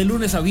invito de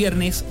lunes a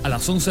viernes a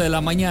las 11 de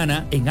la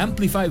mañana en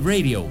Amplify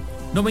Radio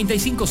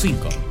 95.5.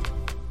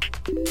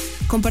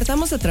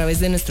 Compartamos a través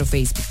de nuestro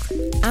Facebook,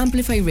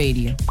 Amplify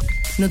Radio.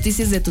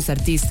 Noticias de tus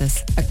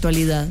artistas,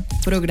 actualidad,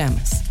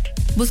 programas.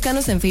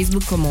 Búscanos en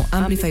Facebook como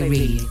Amplify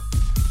Radio.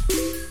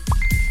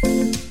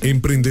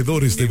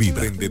 Emprendedores de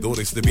Vida.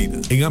 Emprendedores de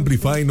Vida. En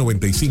Amplify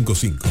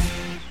 95.5.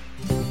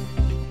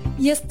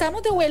 Y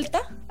estamos de vuelta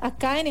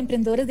acá en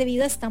Emprendedores de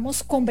Vida.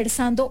 Estamos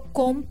conversando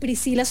con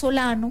Priscilla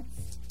Solano,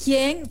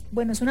 quien,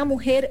 bueno, es una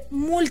mujer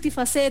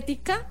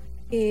multifacética,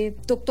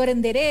 doctora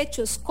en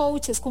Derecho, es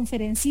coach, es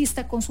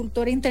conferencista,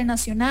 consultora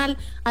internacional,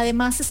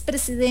 además es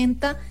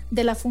presidenta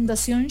de la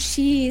Fundación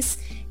She's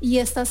y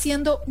está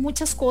haciendo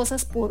muchas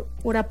cosas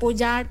por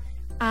apoyar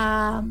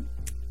a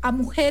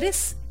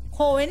mujeres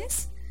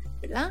jóvenes,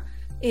 ¿verdad?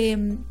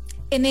 En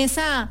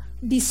esa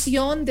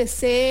visión de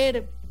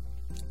ser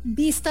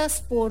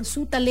vistas por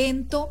su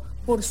talento,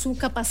 por su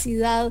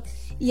capacidad,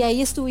 y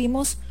ahí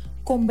estuvimos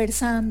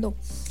conversando.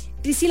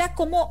 Priscilla,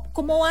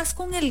 ¿cómo vas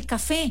con el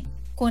café,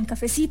 con el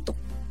cafecito?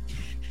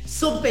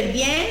 Súper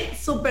bien,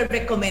 súper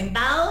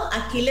recomendado.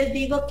 Aquí les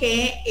digo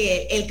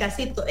que el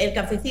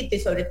cafecito y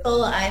sobre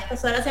todo a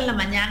estas horas en la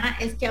mañana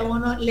es que a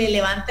uno le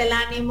levanta el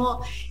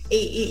ánimo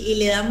y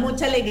le da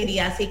mucha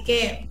alegría, así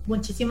que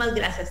muchísimas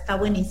gracias, está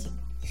buenísimo.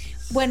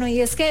 Bueno,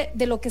 y es que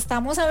de lo que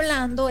estamos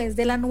hablando es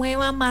de la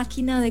nueva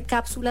máquina de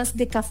cápsulas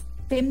de café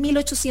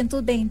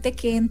 1820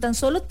 que en tan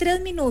solo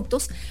 3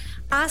 minutos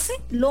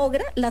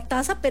logra la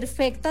taza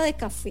perfecta de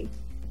café.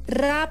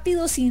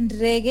 Rápido, sin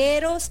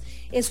regueros,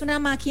 es una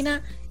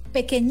máquina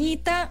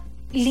pequeñita,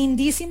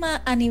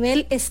 lindísima a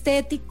nivel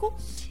estético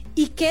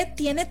y que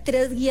tiene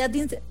 3 guías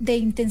de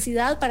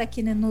intensidad para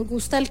quienes nos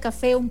gusta el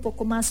café un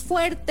poco más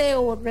fuerte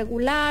o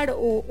regular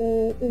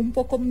o un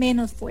poco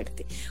menos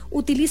fuerte.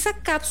 Utiliza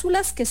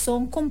cápsulas que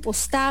son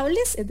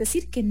compostables, es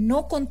decir, que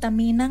no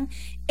contaminan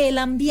el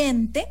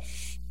ambiente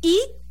y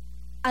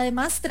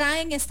además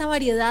traen esta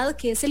variedad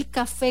que es el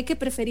café que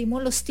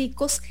preferimos los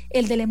ticos,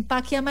 el del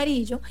empaque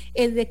amarillo,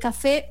 el de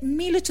café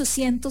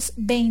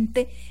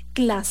 1820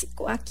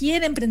 clásico. Aquí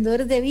en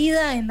Emprendedores de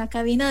Vida, en la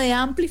cabina de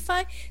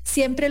Amplify,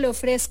 siempre le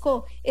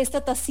ofrezco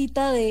esta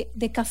tacita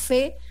de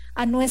café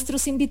a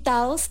nuestros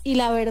invitados y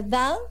la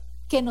verdad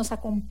que nos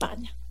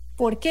acompaña,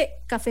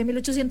 porque café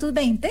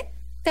 1820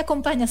 te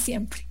acompaña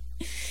siempre.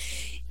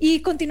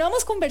 Y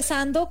continuamos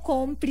conversando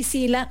con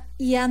Priscilla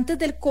y antes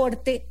del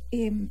corte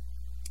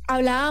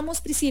hablábamos,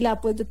 Priscilla,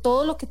 pues de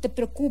todo lo que te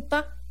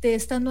preocupa de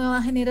estas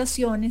nuevas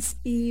generaciones,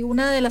 y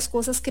una de las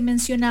cosas que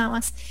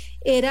mencionabas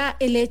era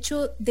el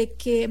hecho de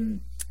que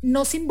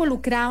no se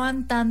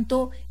involucraban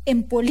tanto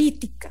en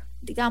política,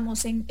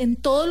 digamos, en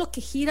todo lo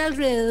que gira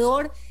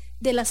alrededor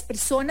de las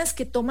personas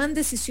que toman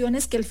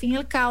decisiones que al fin y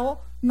al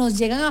cabo nos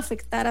llegan a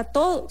afectar a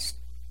todos.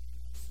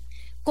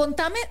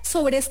 Contame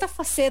sobre esta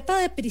faceta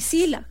de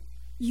Priscilla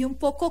y un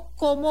poco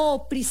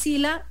cómo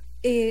Priscilla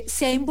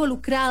se ha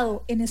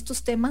involucrado en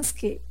estos temas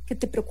que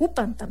te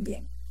preocupan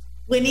también.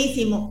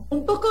 Buenísimo.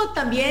 Un poco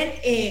también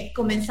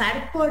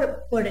comenzar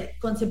por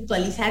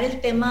conceptualizar el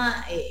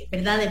tema,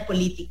 ¿verdad?, de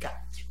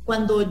política.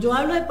 Cuando yo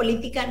hablo de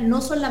política,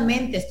 no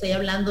solamente estoy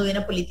hablando de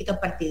una política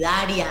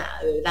partidaria,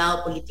 ¿verdad?,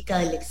 o política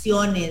de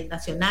elecciones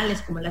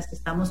nacionales como las que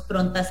estamos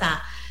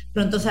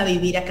prontos a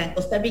vivir acá en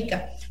Costa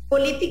Rica.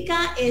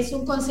 Política es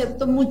un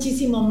concepto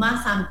muchísimo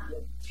más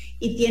amplio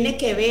y tiene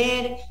que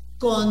ver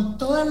con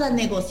todas las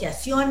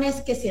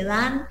negociaciones que se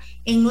dan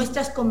en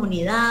nuestras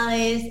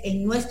comunidades,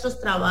 en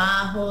nuestros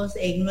trabajos,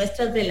 en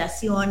nuestras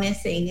relaciones,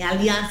 en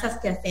alianzas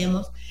que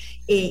hacemos,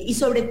 y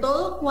sobre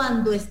todo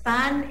cuando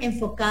están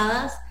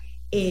enfocadas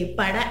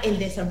para el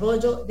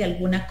desarrollo de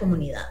alguna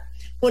comunidad.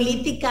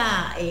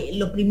 Política,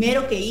 lo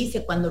primero que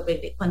hice cuando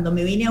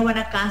me vine a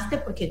Guanacaste,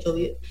 porque yo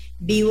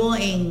vivo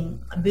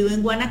en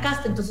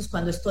Guanacaste, entonces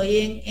cuando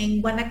estoy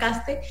en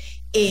Guanacaste,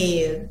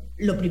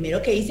 lo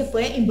primero que hice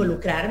fue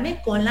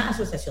involucrarme con la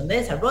Asociación de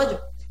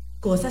Desarrollo,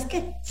 cosas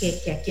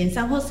que aquí en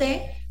San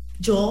José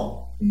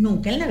yo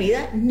nunca en la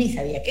vida ni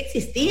sabía que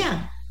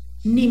existían,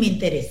 ni me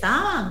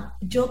interesaban.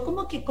 Yo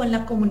como que con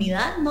la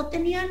comunidad no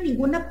tenía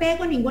ningún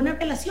apego, ninguna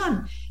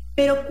relación.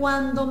 Pero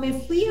cuando me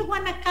fui a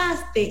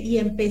Guanacaste y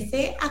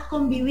empecé a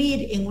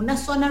convivir en una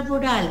zona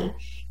rural,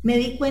 me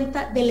di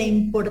cuenta de la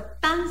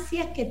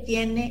importancia que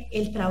tiene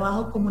el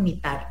trabajo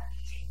comunitario,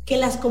 que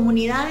las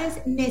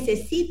comunidades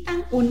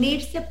necesitan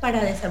unirse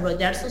para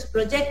desarrollar sus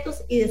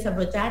proyectos y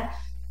desarrollar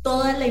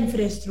toda la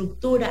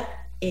infraestructura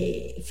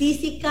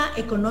física,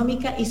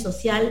 económica y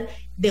social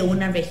de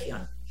una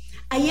región.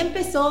 Ahí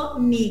empezó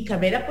mi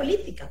carrera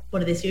política,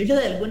 por decirlo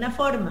de alguna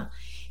forma.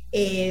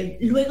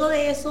 Luego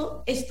de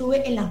eso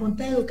estuve en la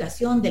Junta de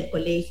Educación del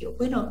colegio.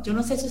 Bueno, yo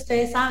no sé si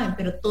ustedes saben,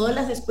 pero todas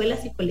las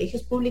escuelas y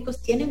colegios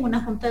públicos tienen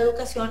una Junta de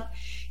Educación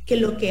que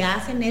lo que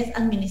hacen es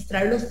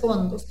administrar los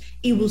fondos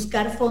y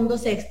buscar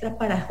fondos extra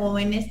para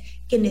jóvenes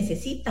que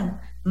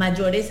necesitan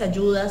mayores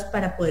ayudas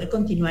para poder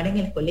continuar en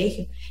el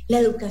colegio. La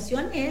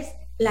educación es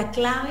la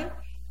clave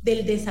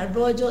del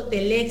desarrollo,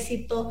 del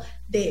éxito,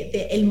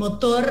 el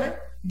motor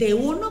de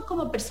uno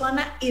como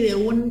persona y de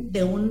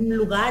un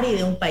lugar y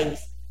de un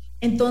país.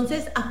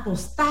 Entonces,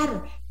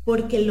 apostar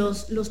porque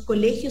los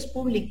colegios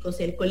públicos,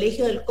 el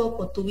Colegio del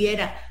Coco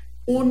tuviera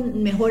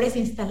mejores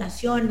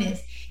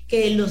instalaciones,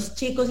 que los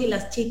chicos y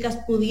las chicas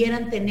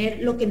pudieran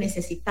tener lo que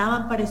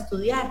necesitaban para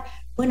estudiar.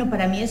 Bueno,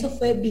 para mí eso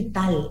fue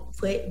vital,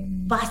 fue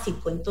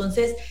básico.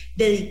 Entonces,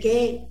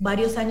 dediqué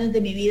varios años de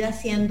mi vida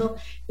siendo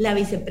la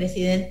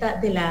vicepresidenta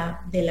de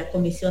la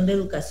Comisión de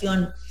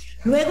Educación.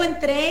 Luego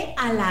entré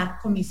a la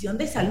Comisión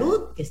de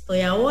Salud, que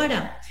estoy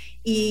ahora.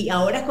 Y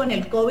ahora con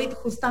el COVID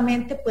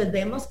justamente pues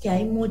vemos que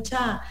hay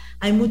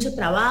mucho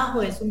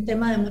trabajo, es un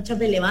tema de mucha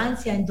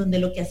relevancia en donde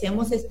lo que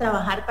hacemos es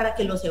trabajar para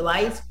que los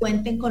EBAIS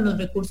cuenten con los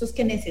recursos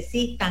que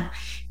necesitan,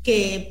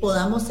 que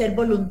podamos ser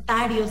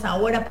voluntarios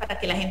ahora para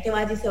que la gente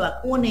vaya y se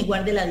vacune y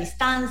guarde la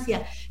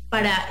distancia,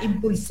 para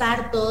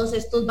impulsar todos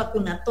estos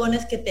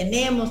vacunatones que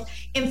tenemos,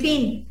 en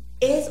fin.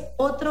 Es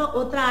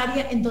otra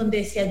área en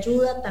donde se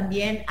ayuda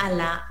también a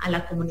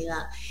la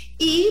comunidad.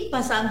 Y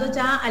pasando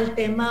ya al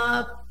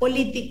tema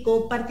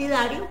político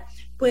partidario,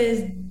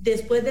 pues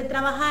después de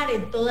trabajar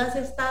en todas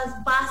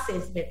estas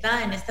bases,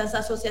 ¿verdad?, en estas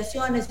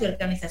asociaciones y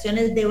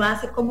organizaciones de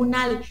base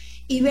comunal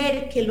y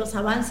ver que los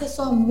avances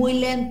son muy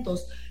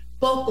lentos,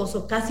 pocos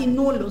o casi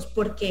nulos,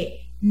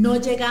 porque no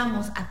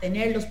llegamos a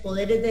tener los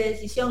poderes de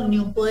decisión ni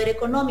un poder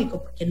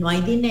económico porque no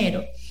hay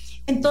dinero.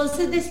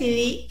 Entonces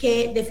decidí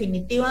que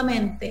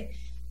definitivamente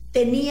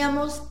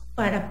teníamos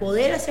para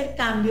poder hacer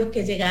cambio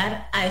que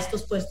llegar a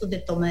estos puestos de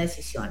toma de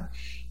decisión.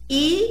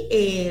 Y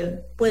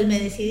pues me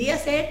decidí a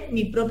hacer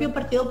mi propio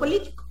partido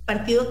político,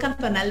 Partido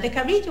Cantonal de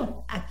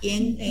Carrillo, aquí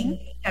en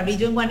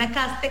Carrillo, en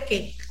Guanacaste,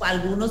 que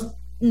algunos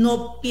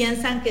no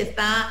piensan que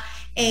está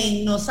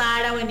en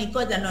Nosara o en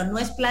Nicoya. No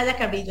es Playa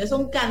Carrillo, es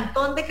un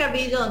cantón de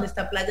Carrillo donde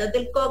está Playas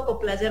del Coco,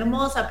 Playa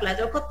Hermosa,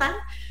 Playa Ocotán.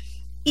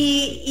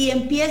 Y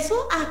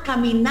empiezo a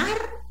caminar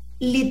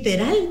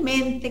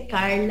literalmente,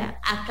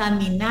 Carla, a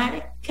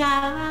caminar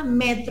cada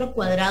metro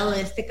cuadrado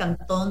de este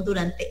cantón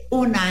durante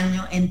un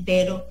año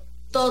entero,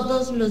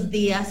 todos los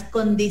días,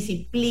 con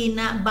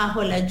disciplina,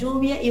 bajo la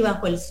lluvia y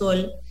bajo el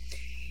sol.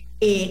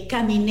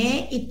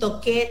 Caminé y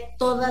toqué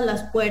todas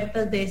las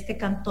puertas de este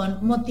cantón,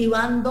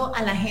 motivando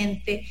a la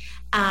gente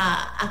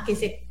a que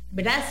se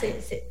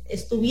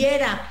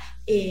estuviera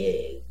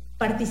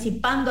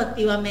participando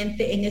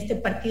activamente en este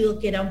partido,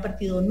 que era un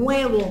partido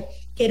nuevo,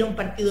 que era un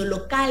partido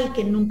local,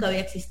 que nunca había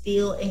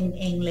existido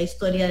en la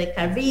historia de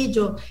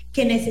Carrillo,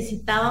 que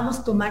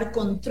necesitábamos tomar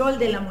control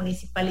de la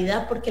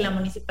municipalidad, porque la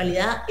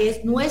municipalidad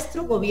es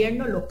nuestro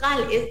gobierno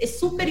local, es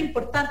súper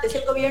importante, es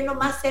el gobierno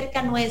más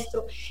cerca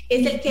nuestro,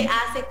 es el que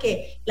hace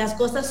que las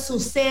cosas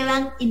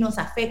sucedan y nos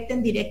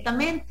afecten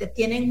directamente,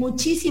 tienen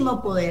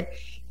muchísimo poder.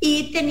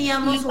 Y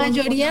teníamos... La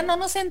mayoría no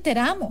nos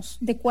enteramos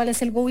de cuál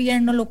es el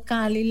gobierno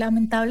local y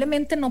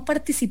lamentablemente no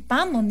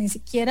participamos ni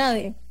siquiera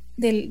de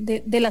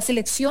las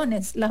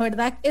elecciones. La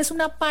verdad es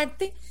una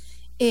parte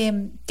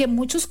que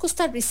muchos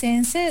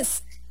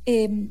costarricenses,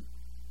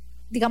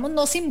 digamos,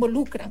 no se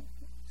involucran.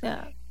 O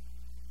sea,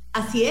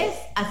 Así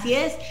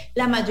es.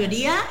 La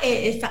mayoría,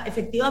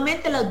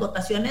 efectivamente, las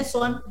votaciones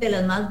son de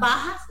las más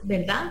bajas,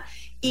 ¿verdad?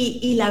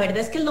 Y la verdad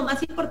es que es lo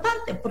más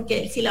importante,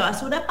 porque si la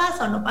basura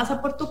pasa o no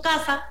pasa por tu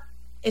casa,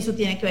 eso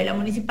tiene que ver la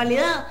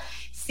municipalidad.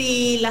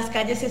 Si las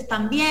calles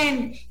están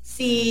bien,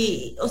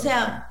 si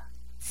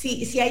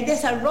hay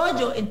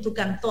desarrollo en tu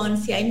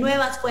cantón, si hay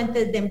nuevas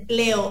fuentes de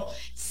empleo,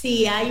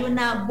 si hay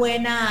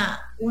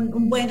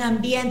un buen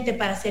ambiente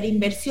para hacer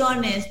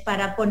inversiones,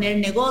 para poner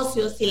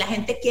negocios, si la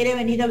gente quiere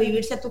venir a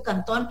vivirse a tu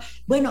cantón,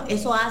 bueno,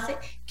 eso hace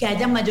que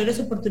haya mayores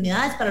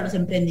oportunidades para los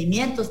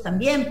emprendimientos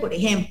también, por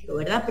ejemplo,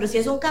 ¿verdad? Pero si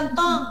es un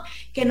cantón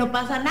que no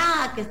pasa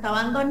nada, que está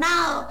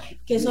abandonado,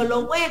 que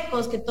solo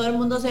huecos, que todo el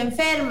mundo se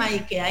enferma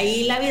y que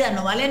ahí la vida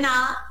no vale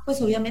nada, pues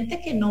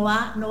obviamente que no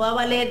va a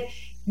valer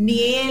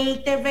ni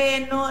el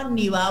terreno,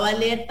 ni va a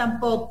valer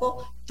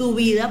tampoco tu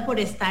vida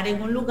por estar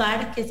en un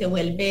lugar que se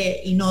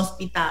vuelve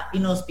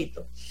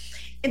inhóspito.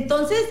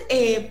 Entonces,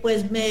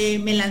 pues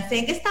me lancé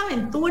en esta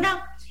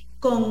aventura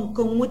con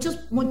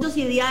muchos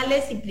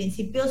ideales y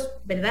principios,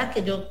 ¿verdad?,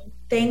 que yo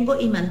tengo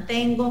y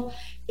mantengo,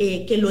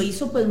 que lo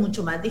hizo pues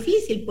mucho más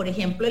difícil. Por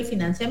ejemplo, el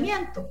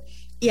financiamiento.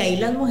 Y ahí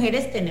las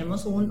mujeres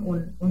tenemos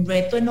un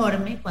reto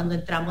enorme cuando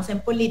entramos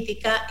en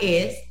política,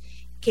 es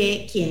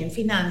que quién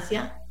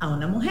financia a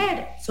una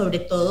mujer, sobre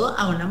todo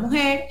a una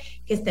mujer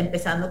que está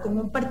empezando con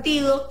un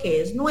partido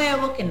que es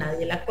nuevo, que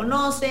nadie la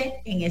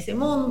conoce en ese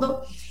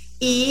mundo,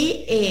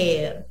 y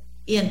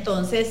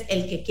entonces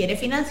el que quiere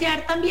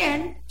financiar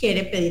también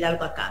quiere pedir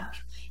algo a cambio.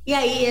 Y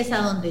ahí es a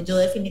donde yo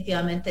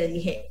definitivamente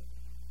dije,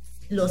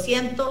 lo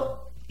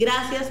siento,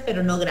 gracias,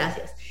 pero no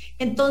gracias.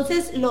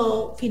 Entonces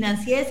lo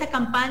financié esa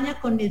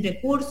campaña con mis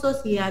recursos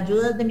y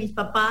ayudas de mis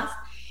papás,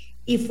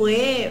 y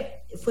fue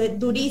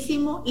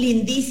durísimo,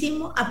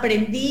 lindísimo,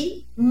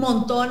 aprendí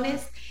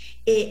montones.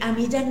 A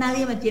mí ya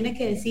nadie me tiene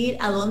que decir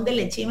a dónde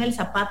le chima el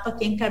zapato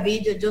aquí en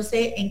Carrillo. Yo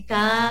sé en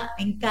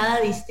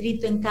cada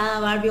distrito, en cada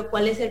barrio,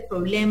 cuál es el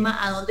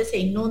problema, a dónde se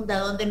inunda, a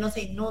dónde no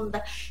se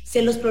inunda.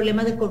 Sé los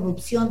problemas de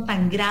corrupción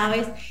tan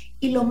graves.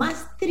 Y lo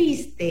más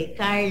triste,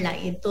 Carla,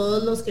 y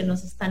todos los que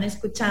nos están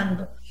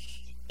escuchando,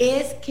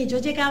 es que yo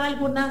llegaba a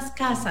algunas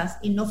casas,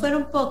 y no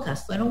fueron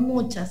pocas, fueron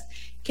muchas,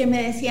 que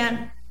me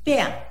decían,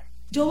 vea,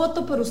 yo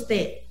voto por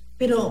usted,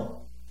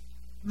 pero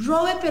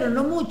robe, pero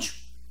no mucho.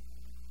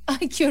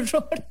 Ay, qué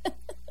horror.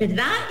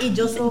 ¿Verdad? Y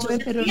yo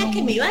sentía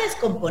que me iba a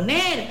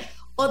descomponer.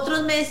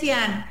 Otros me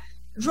decían,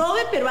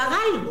 robe, pero haga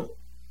algo.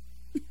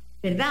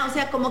 ¿Verdad? O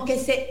sea, como que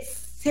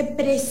se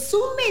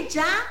presume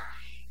ya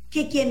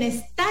que quien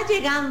está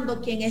llegando,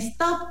 quien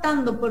está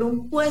optando por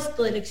un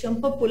puesto de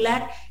elección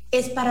popular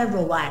es para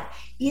robar.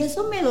 Y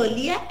eso me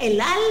dolía el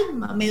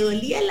alma.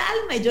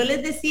 Y yo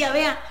les decía,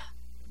 vea,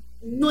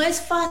 no es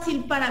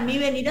fácil para mí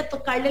venir a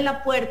tocarle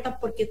la puerta,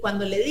 porque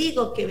cuando le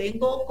digo que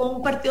vengo con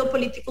un partido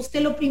político,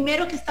 usted lo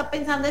primero que está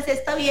pensando es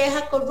esta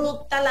vieja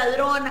corrupta,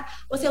 ladrona.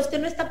 O sea,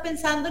 usted no está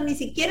pensando, ni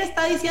siquiera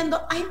está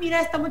diciendo, ay, mira,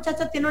 esta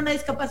muchacha tiene una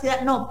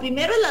discapacidad. No,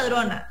 primero es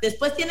ladrona,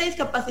 después tiene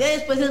discapacidad y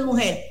después es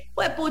mujer.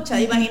 Pues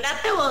pucha,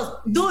 imagínate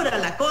vos, dura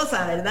la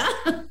cosa, ¿verdad?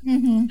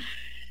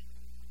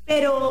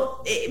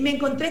 Pero me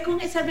encontré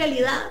con esa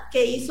realidad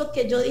que hizo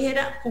que yo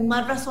dijera, con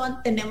más razón,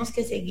 tenemos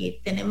que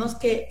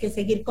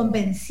seguir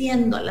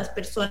convenciendo a las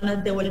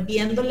personas,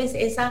 devolviéndoles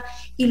esa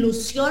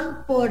ilusión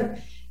por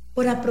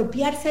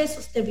apropiarse de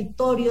esos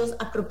territorios,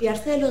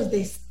 apropiarse de los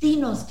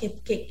destinos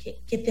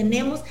que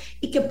tenemos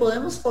y que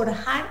podemos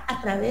forjar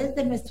a través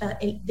de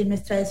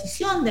nuestra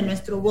decisión, de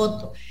nuestro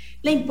voto.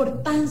 La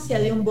importancia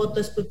de un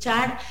voto,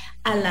 escuchar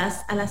a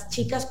las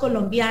chicas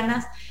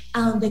colombianas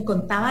a donde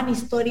contaban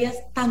historias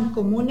tan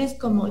comunes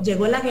como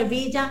llegó la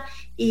guerrilla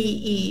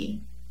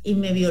y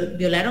me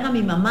violaron a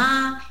mi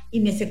mamá y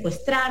me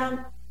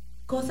secuestraron,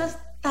 cosas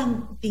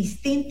tan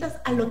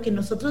distintas a lo que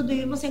nosotros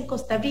vivimos en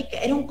Costa Rica.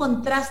 Era un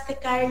contraste,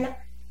 Carla,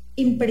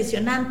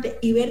 impresionante,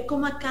 y ver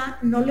cómo acá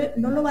no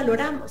lo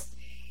valoramos.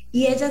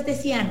 Y ellas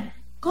decían,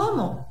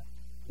 ¿cómo?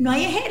 No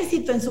hay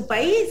ejército en su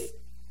país.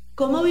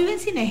 cómo viven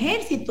sin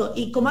ejército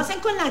y cómo hacen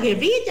con la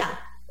guerrilla.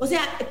 O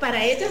sea,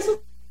 para ellas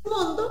su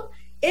mundo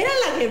era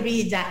la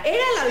guerrilla,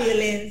 era la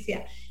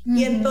violencia.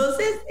 Y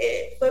entonces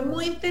fue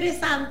muy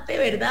interesante,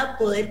 ¿verdad?,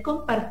 poder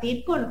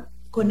compartir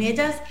con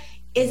ellas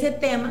ese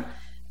tema,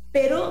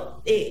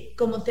 pero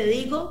como te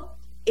digo,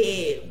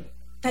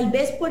 tal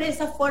vez por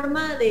esa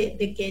forma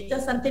de que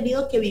ellas han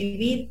tenido que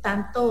vivir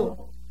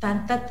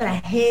tanta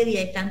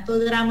tragedia y tanto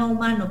drama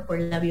humano por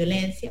la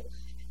violencia,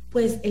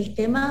 pues el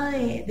tema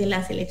de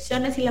las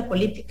elecciones y la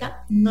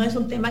política no es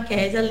un tema que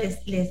a ellas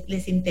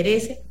les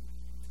interese,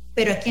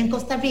 pero aquí en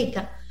Costa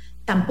Rica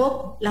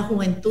tampoco. La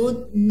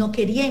juventud no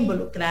quería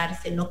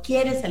involucrarse, no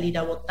quiere salir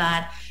a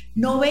votar,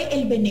 no ve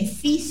el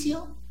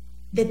beneficio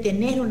de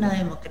tener una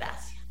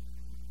democracia.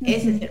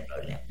 Ese es el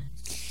problema.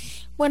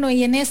 Bueno,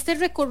 y en este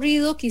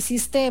recorrido que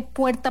hiciste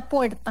puerta a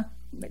puerta,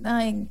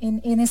 ¿verdad?,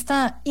 en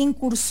esta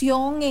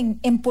incursión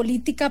en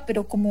política,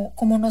 pero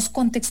como nos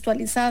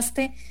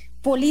contextualizaste,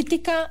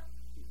 política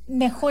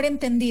mejor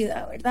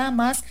entendida, ¿verdad?,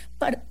 más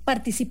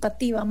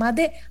participativa, más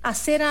de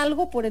hacer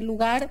algo por el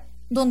lugar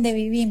donde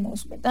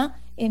vivimos, ¿verdad?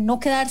 No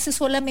quedarse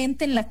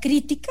solamente en la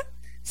crítica,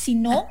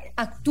 sino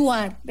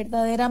actuar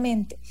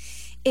verdaderamente.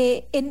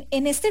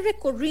 En este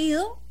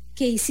recorrido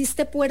que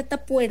hiciste puerta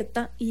a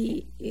puerta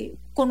y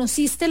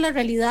conociste la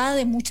realidad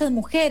de muchas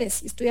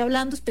mujeres, estoy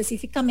hablando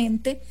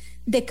específicamente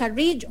de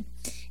Carrillo,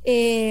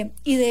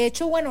 y de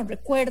hecho, bueno,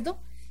 recuerdo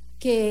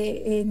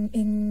que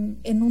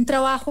en un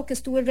trabajo que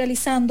estuve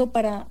realizando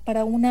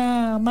para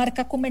una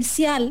marca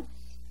comercial,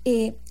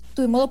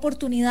 tuvimos la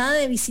oportunidad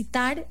de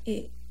visitar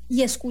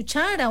y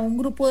escuchar a un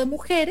grupo de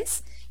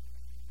mujeres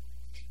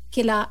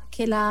que la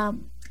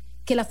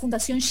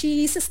Fundación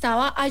She's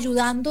estaba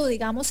ayudando,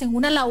 digamos, en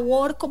una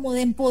labor como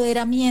de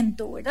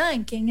empoderamiento, ¿verdad?,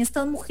 en que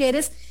estas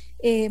mujeres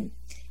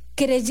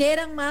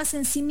creyeran más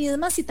en sí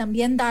mismas y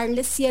también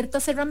darles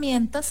ciertas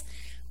herramientas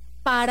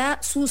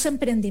para sus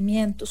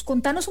emprendimientos.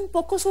 Contanos un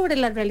poco sobre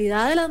la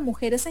realidad de las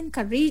mujeres en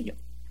Carrillo.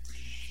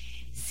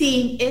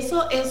 Sí,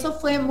 eso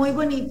fue muy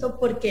bonito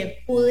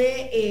porque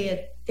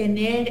pude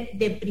tener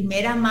de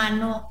primera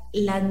mano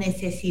las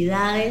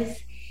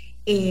necesidades,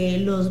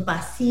 los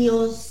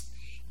vacíos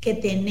que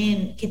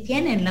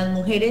tienen las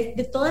mujeres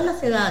de todas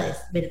las edades,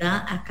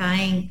 ¿verdad? Acá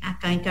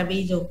en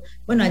Carrillo,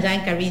 bueno, allá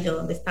en Carrillo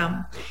donde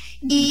estamos.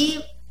 Y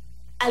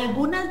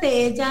algunas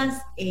de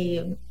ellas,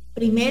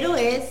 primero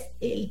es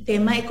el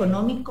tema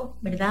económico,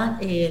 ¿verdad?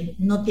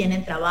 No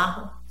tienen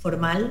trabajo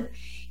formal.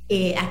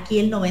 Aquí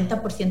el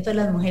 90% de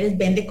las mujeres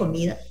vende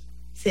comida,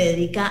 se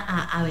dedica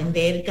a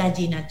vender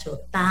gallina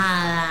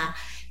chotada,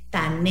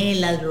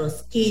 tanelas,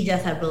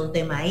 rosquillas, arroz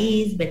de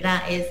maíz,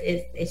 ¿verdad?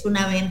 Es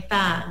una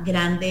venta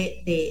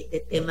grande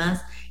de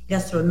temas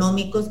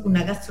gastronómicos,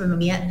 una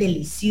gastronomía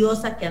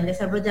deliciosa que han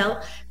desarrollado,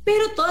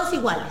 pero todas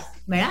iguales,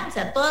 ¿verdad? O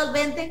sea, todas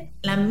venden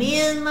la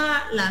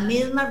misma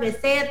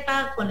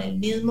receta con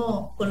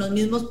los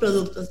mismos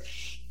productos.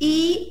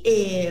 Y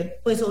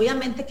pues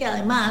obviamente que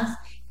además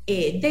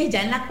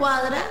ya en la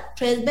cuadra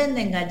 3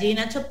 venden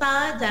gallina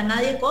chotada, ya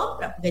nadie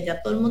compra, porque ya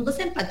todo el mundo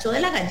se empachó de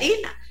la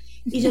gallina.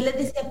 Y yo les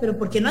decía, pero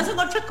 ¿por qué no hacen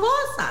otra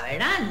cosa,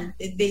 verdad?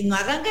 No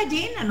hagan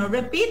gallina, no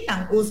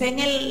repitan, usen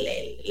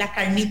la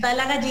carnita de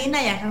la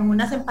gallina y hagan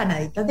unas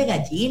empanaditas de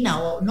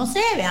gallina, o no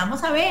sé,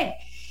 veamos a ver.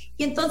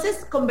 Y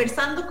entonces,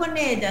 conversando con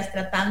ellas,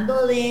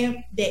 tratando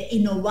de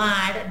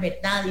innovar,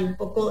 ¿verdad? Y un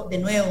poco, de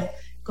nuevo,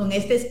 con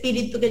este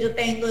espíritu que yo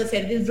tengo de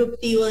ser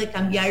disruptivo, de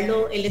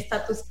cambiarlo, el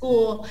status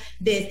quo,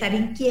 de estar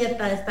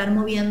inquieta, de estar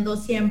moviendo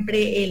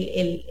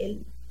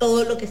siempre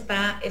todo lo que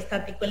está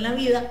estático en la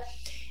vida,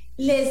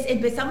 les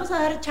empezamos a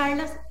dar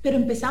charlas, pero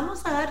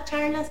empezamos a dar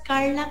charlas,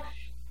 Carla,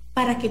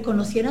 para que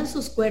conocieran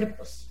sus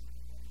cuerpos.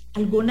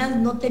 Algunas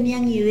no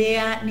tenían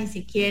idea ni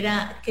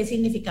siquiera qué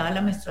significaba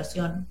la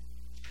menstruación.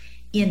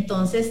 Y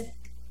entonces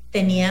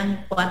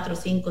tenían 4,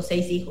 5,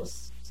 6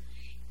 hijos.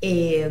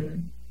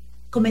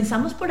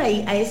 Comenzamos por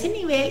ahí, a ese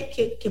nivel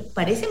que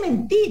parece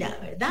mentira,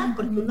 ¿verdad?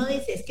 Porque uno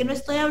dice, es que no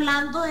estoy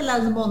hablando de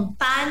las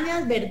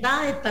montañas,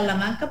 ¿verdad? De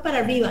Talamanca para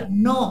arriba.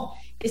 No,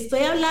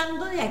 estoy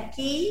hablando de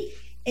aquí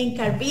en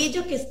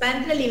Carrillo, que está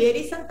entre Liberia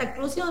y Santa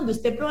Cruz, y donde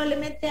usted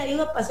probablemente ha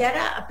ido a pasear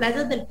a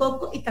Playas del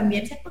Coco y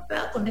también se ha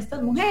encontrado con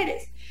estas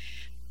mujeres.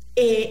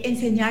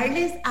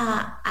 Enseñarles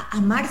a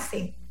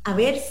amarse, a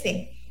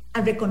verse,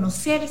 a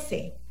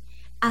reconocerse,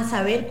 a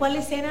saber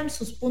cuáles eran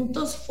sus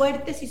puntos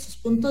fuertes y sus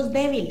puntos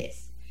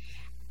débiles,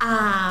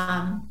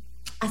 a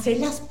hacer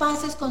las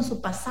paces con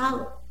su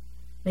pasado,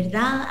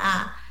 ¿verdad?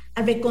 A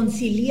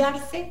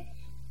reconciliarse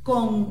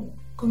con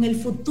el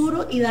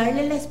futuro y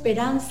darle la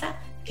esperanza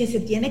que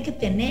se tiene que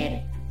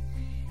tener.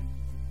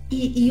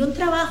 Y un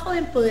trabajo de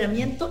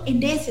empoderamiento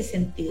en ese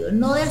sentido,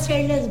 no de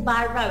hacerles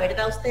barra,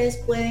 ¿verdad? Ustedes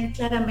pueden,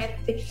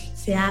 claramente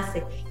se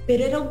hace,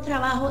 pero era un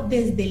trabajo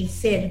desde el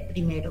ser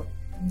primero,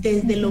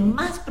 desde lo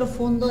más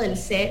profundo del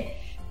ser,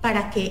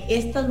 para que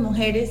estas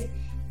mujeres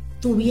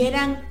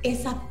tuvieran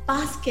esa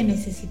paz que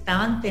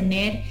necesitaban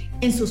tener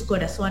en sus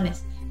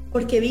corazones,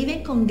 porque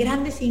viven con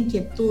grandes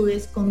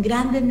inquietudes, con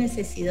grandes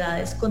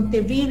necesidades, con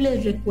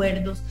terribles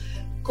recuerdos,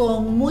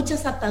 con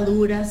muchas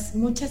ataduras,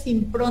 muchas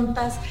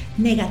improntas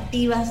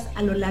negativas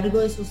a lo largo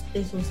de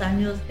sus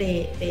años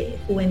de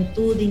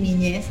juventud y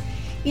niñez.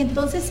 Y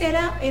entonces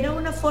era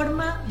una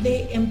forma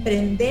de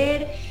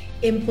emprender,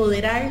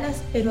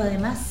 empoderarlas, pero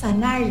además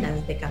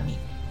sanarlas de camino.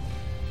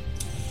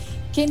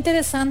 Qué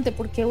interesante,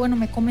 porque bueno,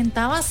 me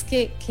comentabas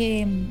que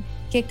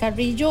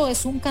Carrillo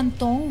es un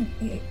cantón,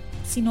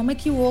 si no me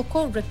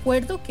equivoco,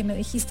 recuerdo que me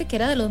dijiste que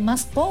era de los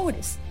más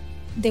pobres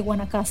de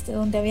Guanacaste,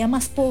 donde había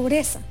más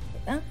pobreza,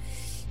 ¿verdad?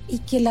 Y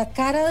que la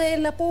cara de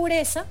la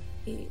pobreza,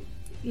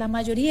 la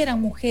mayoría eran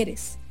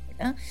mujeres,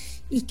 ¿verdad?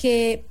 Y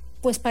que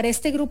pues para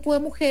este grupo de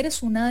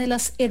mujeres una de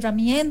las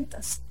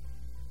herramientas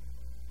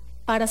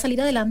para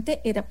salir adelante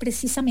era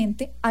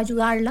precisamente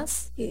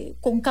ayudarlas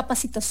con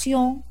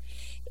capacitación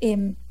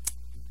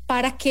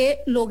para que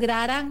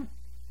lograran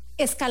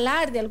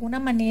escalar de alguna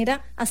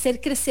manera,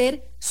 hacer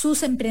crecer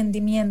sus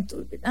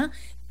emprendimientos, ¿verdad?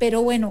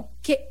 Pero bueno,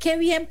 qué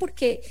bien,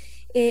 porque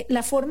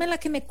la forma en la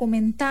que me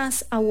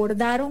comentás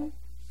abordaron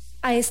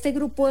a este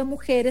grupo de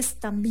mujeres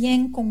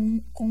también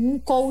con un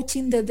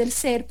coaching desde el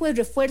ser, pues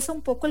refuerza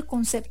un poco el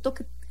concepto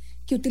que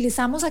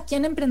utilizamos aquí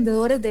en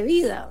Emprendedores de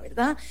Vida,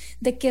 ¿verdad?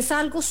 De que es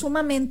algo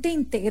sumamente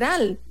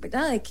integral,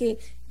 ¿verdad? De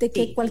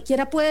que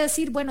cualquiera puede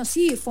decir, bueno,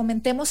 sí,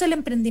 fomentemos el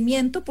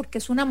emprendimiento porque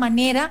es una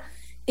manera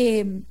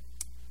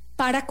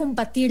para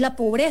combatir la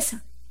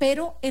pobreza,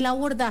 pero el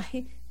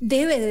abordaje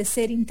debe de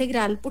ser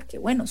integral porque,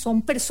 bueno,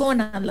 son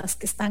personas las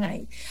que están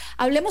ahí.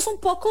 Hablemos un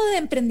poco de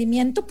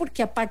emprendimiento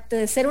porque aparte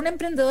de ser una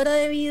emprendedora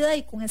de vida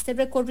y con este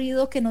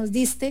recorrido que nos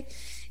diste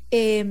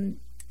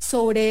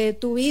sobre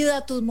tu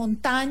vida, tus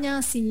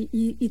montañas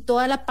y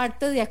toda la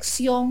parte de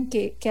acción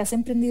que has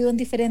emprendido en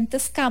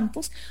diferentes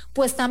campos,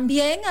 pues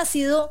también has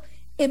sido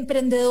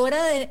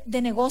emprendedora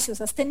de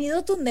negocios, has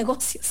tenido tus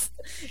negocios.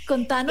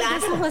 Contanos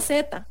esa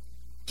faceta.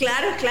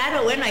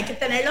 Claro, bueno, hay que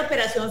tener la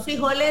operación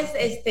frijoles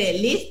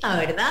lista,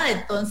 ¿verdad?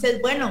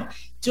 Entonces, bueno,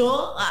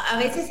 a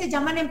veces se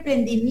llaman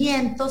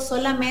emprendimientos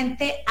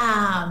solamente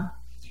a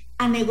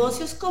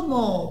negocios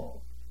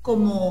como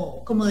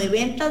de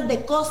ventas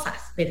de cosas,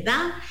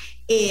 ¿verdad?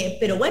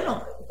 Pero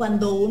bueno,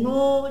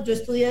 yo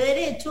estudié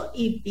Derecho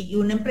y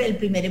el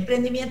primer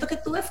emprendimiento que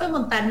tuve fue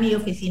montar mi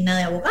oficina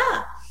de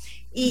abogada.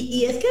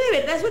 Y es que de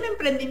verdad es un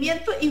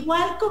emprendimiento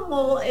igual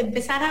como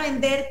empezar a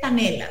vender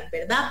canelas,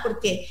 ¿verdad?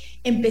 Porque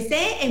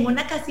empecé en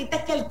una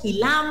casita que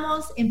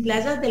alquilamos en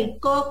Playas del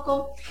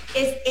Coco,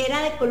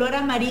 era de color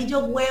amarillo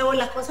huevo,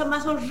 la cosa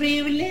más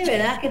horrible,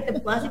 ¿verdad? Que te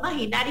puedas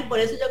imaginar, y por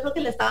eso yo creo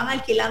que la estaban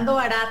alquilando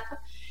barato.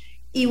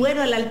 Y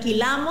bueno, la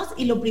alquilamos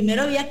y lo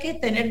primero había que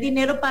tener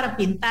dinero para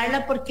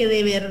pintarla porque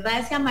de verdad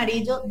ese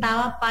amarillo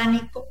daba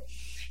pánico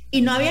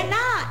y no había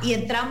nada. Y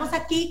entramos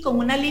aquí con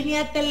una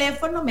línea de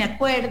teléfono, me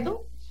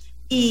acuerdo,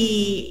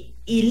 y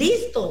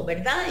listo,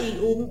 ¿verdad? Y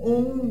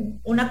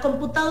una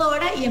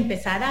computadora y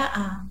empezar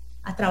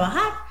a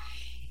trabajar.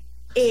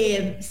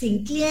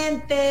 Sin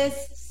clientes,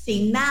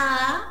 sin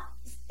nada,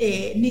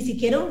 ni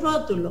siquiera un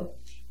rótulo.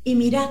 Y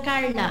mira,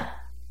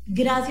 Carla,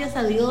 gracias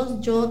a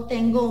Dios yo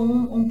tengo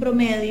un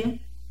promedio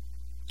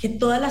que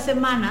todas las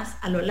semanas,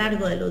 a lo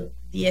largo de los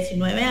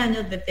 19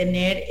 años de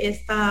tener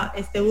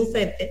este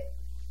bufete,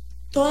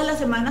 todas las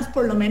semanas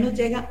por lo menos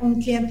llega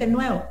un cliente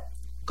nuevo.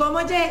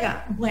 ¿Cómo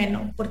llega?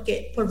 Bueno,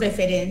 porque por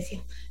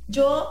referencia.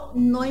 Yo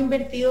no he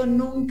invertido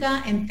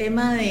nunca en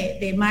tema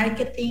de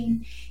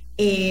marketing,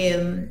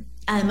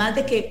 además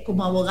de que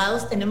como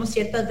abogados tenemos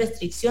ciertas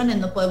restricciones,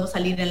 no podemos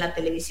salir en la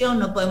televisión,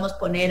 no podemos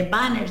poner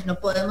banners, no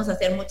podemos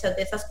hacer muchas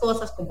de esas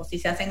cosas como si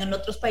se hacen en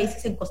otros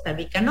países, en Costa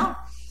Rica no.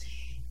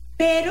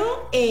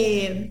 Pero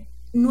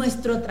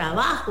nuestro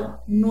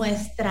trabajo,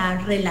 nuestra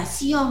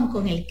relación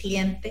con el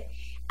cliente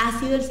ha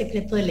sido el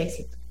secreto del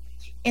éxito.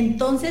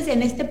 Entonces,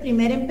 en este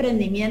primer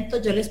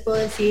emprendimiento yo les puedo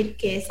decir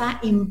que esa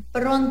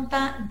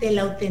impronta de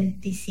la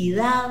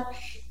autenticidad,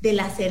 del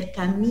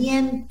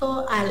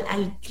acercamiento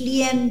al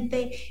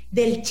cliente,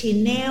 del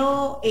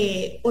chineo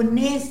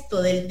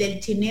honesto, del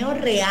chineo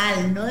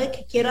real, no de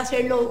que quiero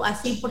hacerlo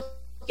así porque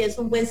es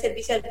un buen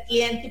servicio al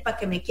cliente y para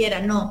que me quiera,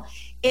 no.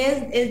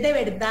 Es de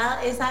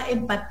verdad esa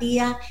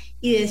empatía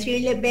y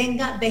decirle,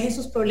 venga, deje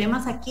sus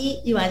problemas aquí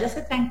y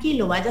váyase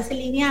tranquilo, váyase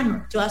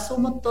liviano, yo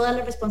asumo toda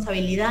la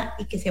responsabilidad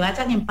y que se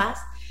vayan en paz,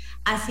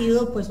 ha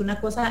sido pues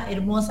una cosa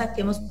hermosa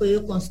que hemos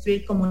podido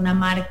construir como una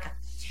marca.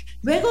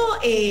 Luego,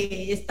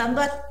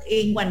 estando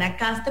en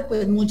Guanacaste,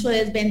 pues mucho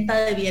es venta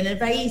de bienes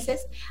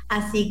raíces,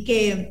 así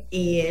que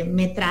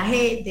me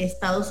traje de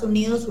Estados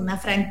Unidos una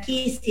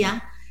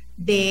franquicia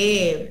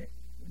de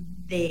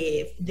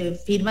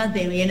firmas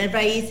de bienes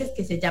raíces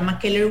que se llama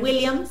Keller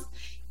Williams,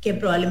 que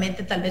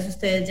probablemente tal vez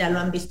ustedes ya lo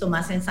han visto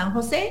más en San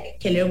José.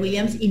 Keller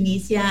Williams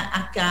inicia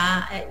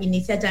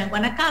ya en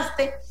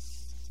Guanacaste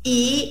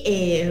y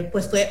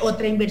pues fue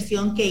otra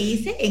inversión que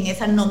hice. En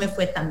esa no me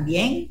fue tan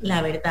bien,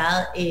 la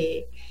verdad.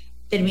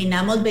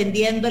 Terminamos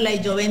vendiéndola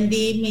y yo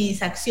vendí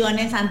mis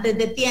acciones antes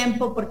de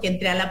tiempo porque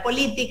entré a la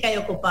política y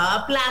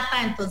ocupaba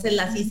plata, entonces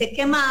las hice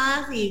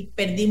quemadas y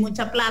perdí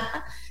mucha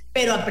plata,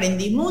 pero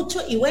aprendí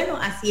mucho y bueno,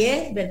 así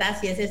es, ¿verdad?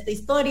 Así es esta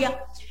historia.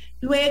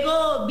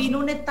 Luego vino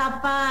una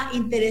etapa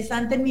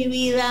interesante en mi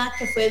vida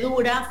que fue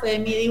dura, fue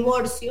mi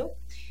divorcio,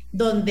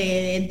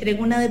 donde entré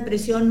en una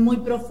depresión muy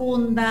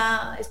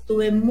profunda,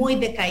 estuve muy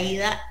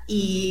decaída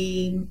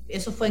y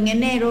eso fue en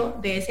enero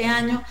de ese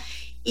año.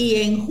 Y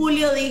en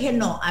julio dije,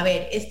 no, a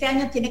ver, este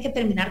año tiene que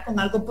terminar con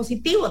algo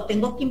positivo,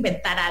 tengo que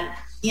inventar algo.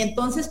 Y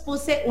entonces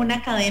puse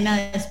una cadena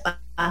de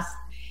spas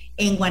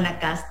en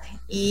Guanacaste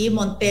y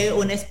monté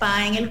un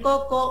spa en El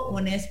Coco,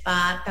 un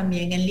spa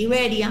también en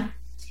Liberia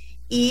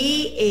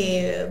y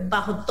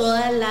bajo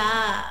toda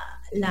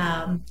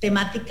la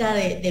temática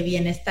de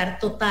bienestar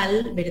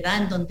total,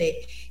 ¿verdad? En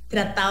donde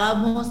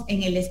tratábamos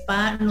en el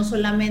spa no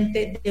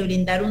solamente de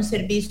brindar un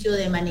servicio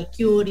de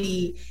manicure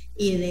y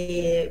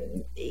de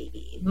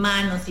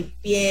manos y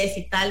pies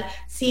y tal,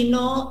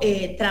 sino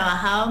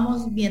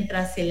trabajábamos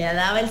mientras se le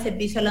daba el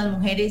servicio a las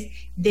mujeres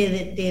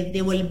de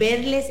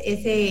devolverles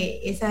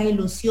esa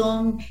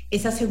ilusión,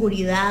 esa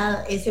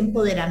seguridad, ese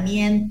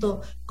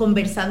empoderamiento,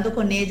 conversando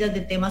con ellas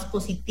de temas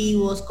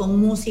positivos, con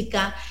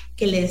música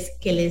que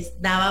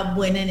les daba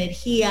buena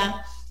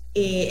energía,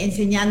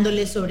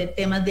 enseñándoles sobre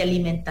temas de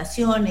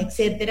alimentación,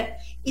 etcétera.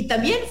 Y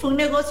también fue un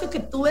negocio que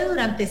tuve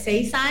durante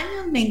 6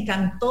 años, me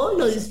encantó,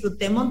 lo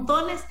disfruté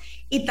montones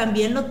y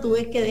también lo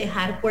tuve que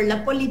dejar por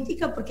la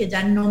política porque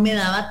ya no me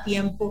daba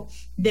tiempo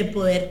de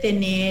poder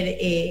tener,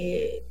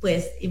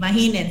 pues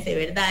imagínense,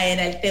 ¿verdad?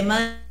 Era el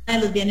tema de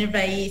los bienes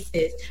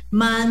raíces,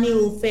 más mi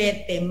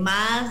bufete,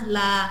 más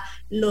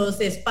los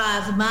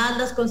spas, más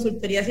las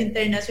consultorías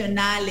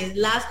internacionales,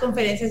 las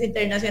conferencias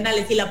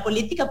internacionales y la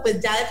política,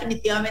 pues ya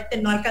definitivamente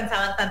no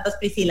alcanzaban tantas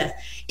Priscilas.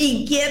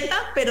 Inquieta,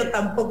 pero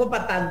tampoco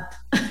para tanto.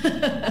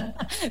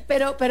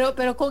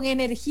 Pero con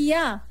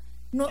energía,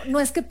 no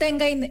es que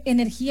tenga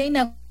energía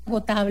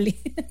inagotable.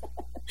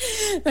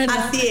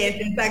 ¿Verdad? Así es,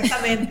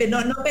 exactamente.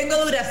 No tengo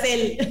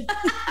Duracell.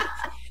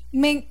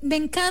 Me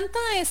encanta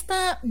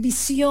esta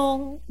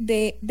visión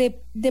de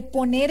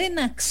poner en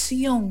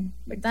acción,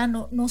 ¿verdad?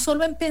 No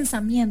solo en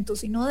pensamiento,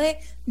 sino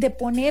de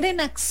poner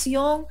en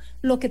acción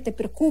lo que te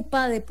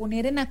preocupa, de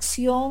poner en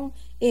acción,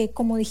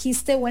 como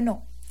dijiste,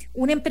 bueno,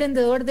 un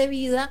emprendedor de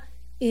vida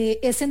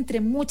es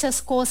entre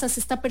muchas cosas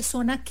esta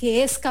persona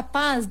que es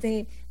capaz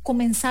de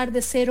comenzar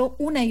de cero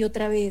una y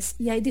otra vez.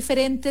 Y hay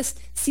diferentes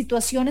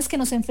situaciones que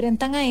nos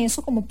enfrentan a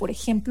eso, como por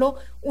ejemplo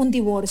un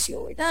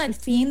divorcio, ¿verdad? El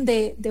fin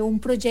de un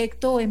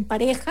proyecto en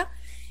pareja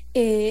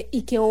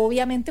y que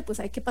obviamente pues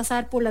hay que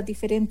pasar por las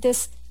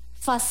diferentes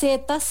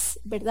facetas,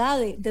 ¿verdad?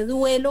 De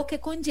duelo que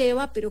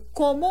conlleva, pero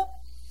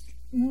cómo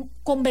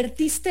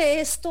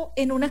convertiste esto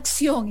en una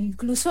acción,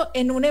 incluso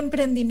en un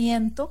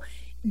emprendimiento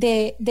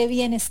de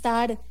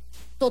bienestar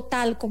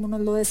total, como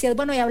nos lo decías.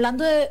 Bueno, y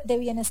hablando de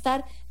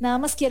bienestar, nada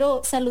más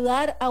quiero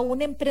saludar a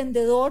un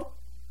emprendedor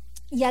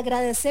y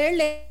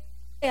agradecerle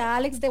a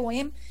Alex de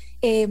Bohem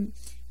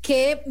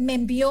que me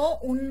envió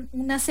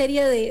una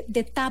serie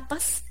de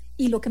tapas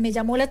y lo que me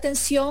llamó la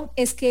atención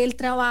es que él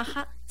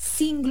trabaja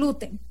sin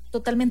gluten,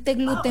 totalmente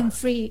gluten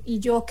free, y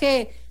yo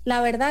que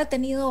la verdad he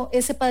tenido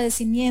ese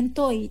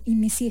padecimiento y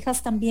mis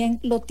hijas también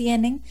lo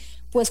tienen,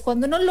 pues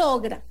cuando uno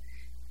logra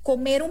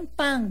comer un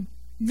pan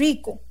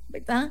rico,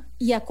 ¿verdad?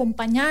 Y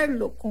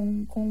acompañarlo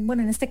con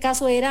bueno, en este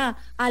caso era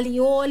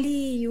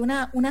alioli y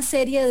una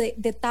serie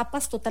de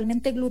tapas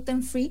totalmente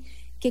gluten free,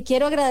 que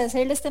quiero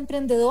agradecerle a este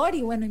emprendedor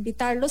y bueno,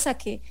 invitarlos a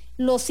que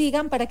lo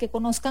sigan para que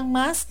conozcan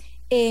más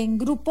en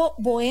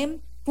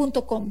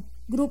grupobohem.com.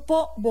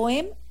 Grupo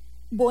Bohem,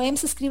 Bohem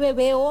se escribe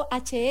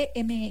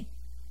BOHEME,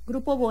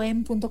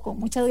 grupobohem.com.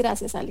 Muchas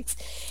gracias, Alex.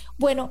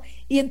 Bueno,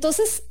 y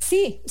entonces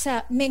sí, o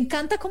sea, me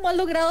encanta cómo has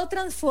logrado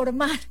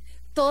transformar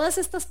todas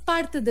estas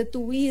partes de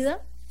tu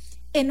vida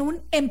en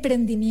un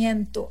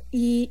emprendimiento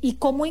y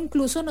cómo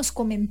incluso nos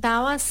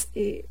comentabas,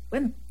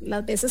 bueno,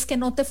 las veces que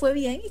no te fue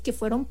bien y que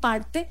fueron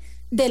parte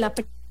del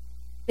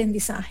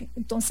aprendizaje.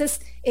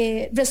 Entonces,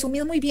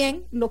 resumí muy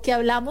bien lo que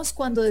hablamos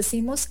cuando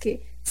decimos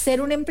que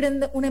ser una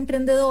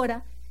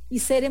emprendedora y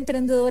ser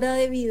emprendedora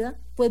de vida,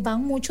 pues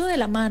van mucho de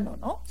la mano,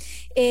 ¿no?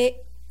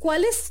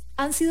 ¿Cuáles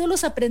han sido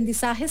los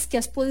aprendizajes que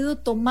has podido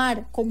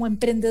tomar como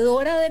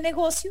emprendedora de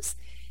negocios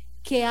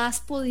que has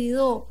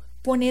podido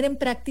poner en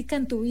práctica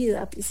en tu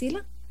vida,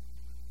 Priscilla?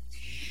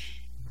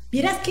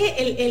 Miras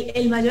que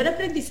el mayor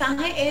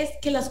aprendizaje es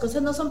que las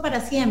cosas no son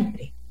para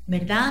siempre,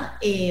 ¿verdad?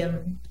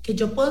 Que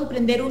yo puedo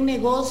emprender un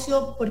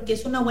negocio porque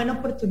es una buena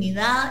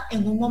oportunidad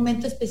en un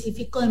momento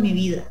específico de mi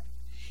vida,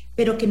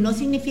 pero que no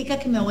significa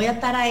que me voy a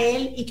atar a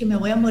él y que me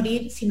voy a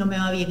morir si no me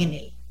va bien en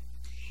él.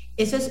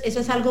 Eso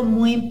es algo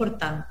muy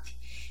importante.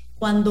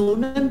 Cuando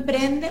uno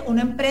emprende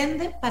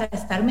para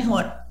estar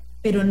mejor,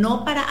 pero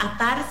no para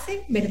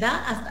atarse, ¿verdad?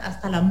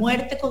 Hasta la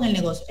muerte con el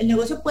negocio. El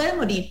negocio puede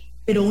morir,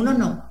 pero uno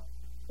no.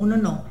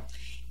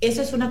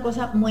 Eso es una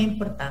cosa muy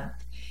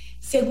importante.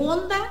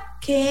 Segunda,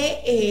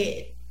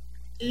 que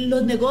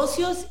los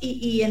negocios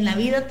y en la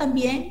vida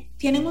también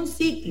tienen un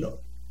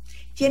ciclo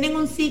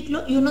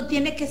y uno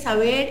tiene que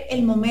saber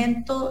el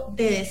momento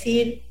de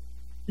decir,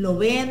 lo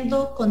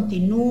vendo,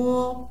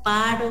 continúo,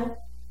 paro,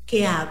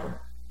 ¿qué hago?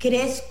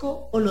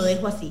 ¿Crezco o lo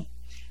dejo así?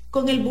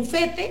 Con el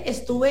bufete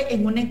estuve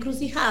en una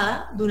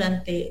encrucijada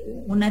durante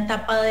una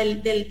etapa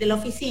de la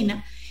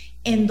oficina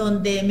en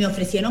donde me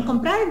ofrecieron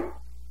comprarlo,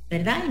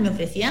 ¿verdad? Y me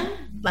ofrecían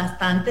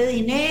bastante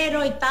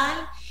dinero y tal.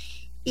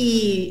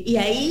 Y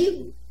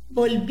ahí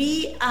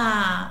volví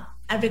a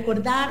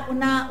recordar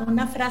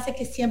una frase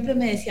que siempre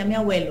me decía mi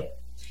abuelo,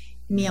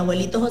 mi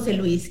abuelito José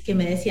Luis, que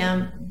me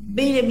decía: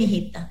 mire,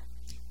 mijita,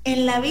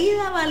 en la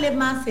vida vale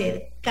más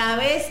ser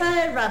cabeza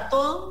de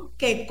ratón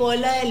que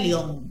cola de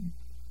león.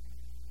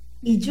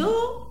 Y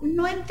yo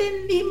no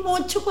entendí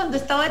mucho cuando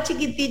estaba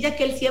chiquitilla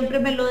que él siempre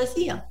me lo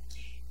decía.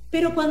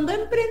 Pero cuando he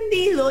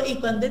emprendido y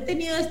cuando he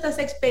tenido estas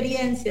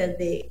experiencias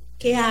de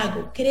 ¿qué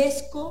hago?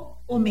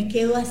 ¿Crezco o me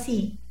quedo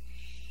así?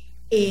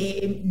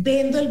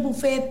 Vendo el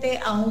bufete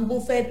a un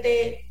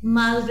bufete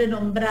más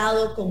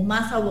renombrado, con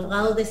más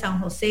abogados de San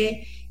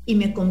José, y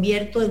me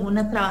convierto en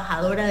una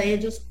trabajadora de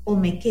ellos, o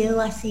me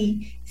quedo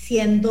así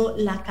siendo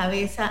la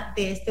cabeza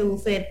de este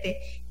bufete,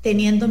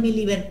 teniendo mi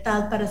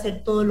libertad para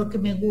hacer todo lo que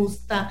me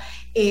gusta,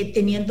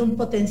 teniendo un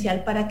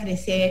potencial para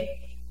crecer.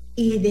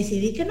 Y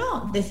decidí que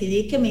no,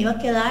 decidí que me iba a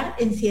quedar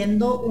en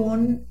siendo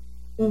un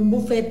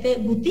bufete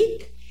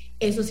boutique.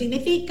 Eso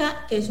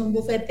significa que es un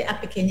bufete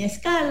a pequeña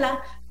escala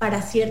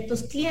para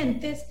ciertos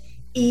clientes,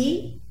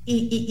 y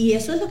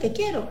eso es lo que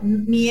quiero.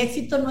 Mi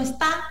éxito no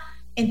está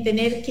en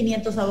tener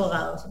 500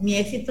 abogados, mi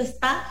éxito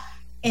está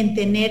en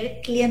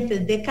tener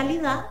clientes de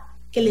calidad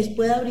que les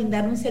pueda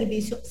brindar un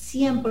servicio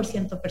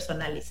 100%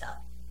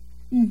 personalizado.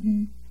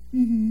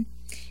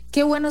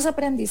 Qué buenos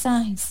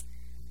aprendizajes.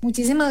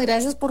 Muchísimas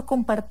gracias por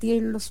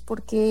compartirlos,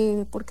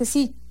 porque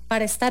sí,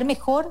 para estar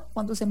mejor,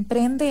 cuando se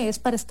emprende es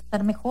para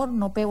estar mejor,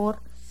 no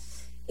peor.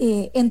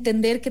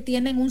 Entender que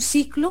tienen un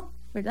ciclo,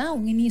 ¿verdad?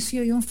 Un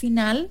inicio y un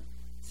final.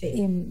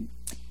 Sí.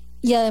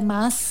 Y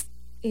además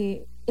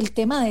el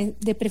tema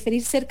de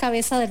preferir ser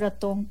cabeza de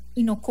ratón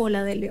y no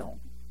cola de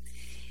león.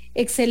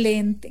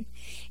 Excelente.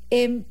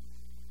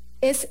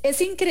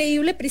 Es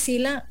increíble,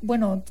 Priscilla,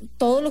 bueno,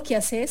 todo lo que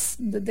haces.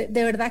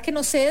 De verdad que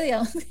no sé de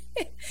dónde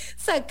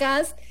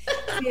sacas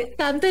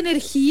tanta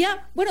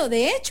energía. Bueno,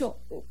 de hecho,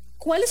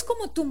 ¿cuál es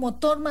como tu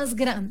motor más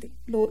grande?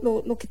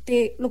 Lo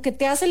que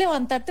te hace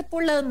levantarte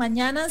por las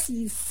mañanas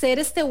y ser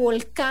este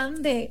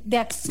volcán de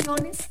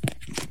acciones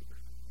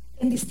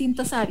en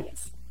distintas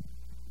áreas.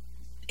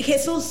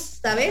 Jesús,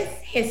 ¿sabes?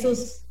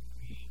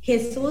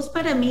 Jesús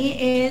para mí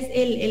es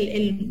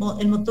el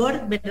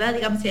motor, ¿verdad?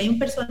 Digamos, si hay un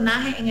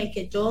personaje en el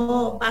que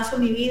yo baso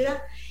mi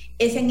vida,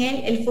 es en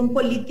él. Él fue un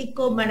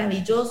político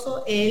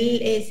maravilloso,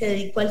 él se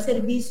dedicó al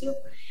servicio,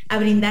 a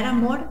brindar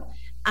amor,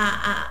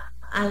 a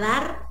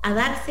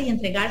darse y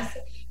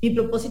entregarse. Mi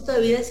propósito de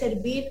vida es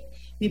servir,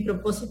 mi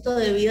propósito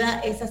de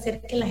vida es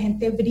hacer que la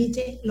gente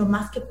brille lo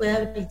más que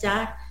pueda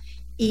brillar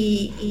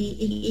y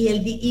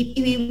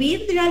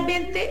vivir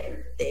realmente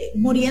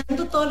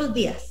muriendo todos los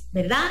días,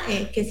 ¿verdad?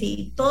 Que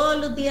si todos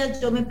los días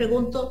yo me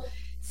pregunto,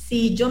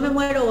 si yo me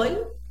muero hoy,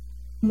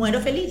 muero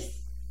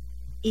feliz.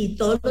 Y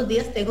todos los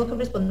días tengo que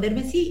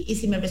responderme sí, y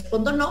si me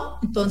respondo no,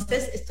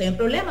 entonces estoy en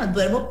problemas,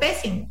 duermo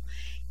pésimo.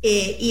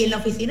 Y en la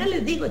oficina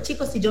les digo,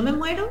 chicos, si yo me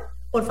muero,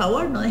 por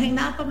favor, no dejen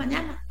nada para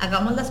mañana,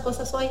 hagamos las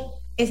cosas hoy.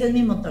 Ese es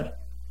mi motor.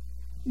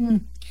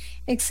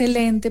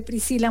 Excelente,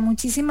 Priscilla,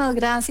 muchísimas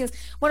gracias.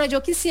 Bueno,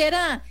 yo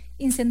quisiera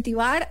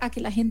incentivar a que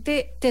la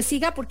gente te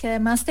siga, porque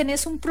además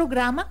tenés un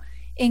programa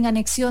en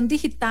Anexión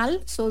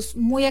Digital, sos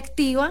muy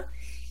activa,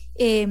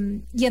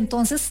 y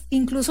entonces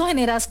incluso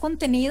generas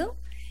contenido.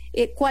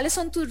 ¿Cuáles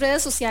son tus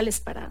redes sociales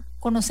para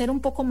conocer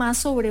un poco más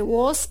sobre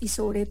vos y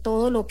sobre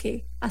todo lo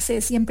que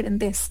haces y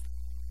emprendés?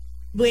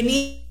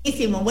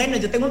 Buenísimo. Bueno,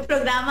 yo tengo un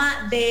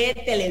programa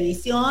de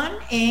televisión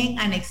en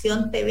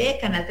Anexión TV,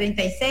 Canal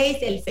 36,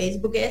 el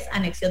Facebook es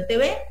Anexión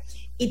TV,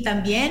 y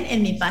también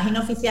en mi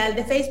página oficial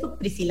de Facebook,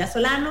 Priscilla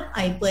Solano.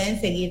 Ahí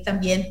pueden seguir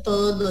también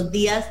todos los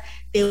días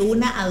de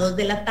 1 a 2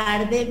 de la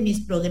tarde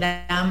mis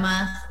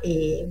programas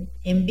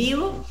en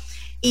vivo.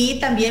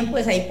 Y también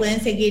pues ahí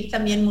pueden seguir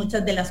también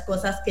muchas de las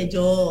cosas que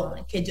yo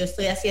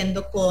estoy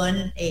haciendo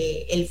con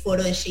el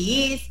foro de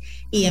She's,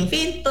 y en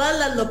fin, todas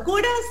las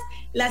locuras,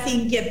 las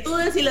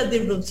inquietudes y las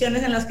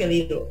disrupciones en las que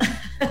vivo.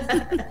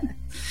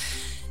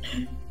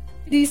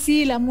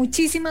 Priscilla,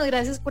 muchísimas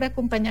gracias por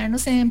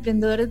acompañarnos en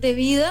Emprendedores de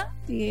Vida.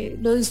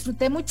 Lo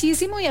disfruté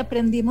muchísimo y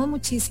aprendimos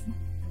muchísimo.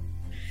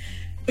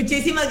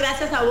 Muchísimas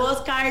gracias a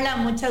vos, Carla.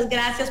 Muchas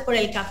gracias por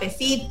el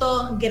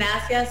cafecito.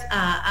 Gracias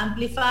a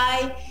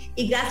Amplify.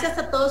 Y gracias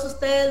a todos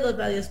ustedes, los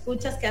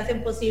radioescuchas, que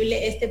hacen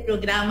posible este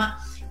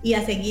programa, y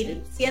a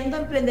seguir siendo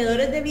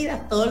emprendedores de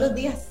vida todos los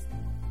días.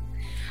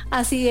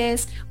 Así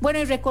es. Bueno,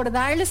 y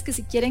recordarles que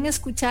si quieren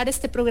escuchar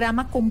este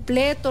programa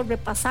completo,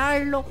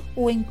 repasarlo,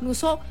 o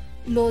incluso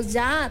los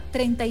ya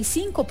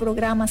 35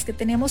 programas que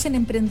tenemos en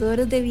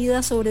Emprendedores de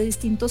Vida sobre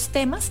distintos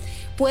temas,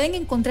 pueden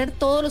encontrar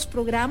todos los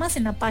programas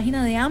en la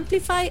página de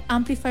Amplify,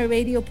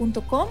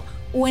 amplifyradio.com,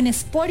 o en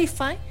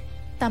Spotify.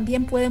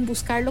 También pueden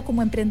buscarlo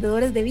como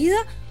Emprendedores de Vida,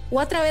 o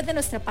a través de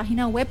nuestra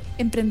página web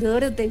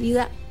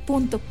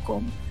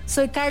emprendedoresdevida.com.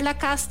 Soy Carla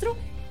Castro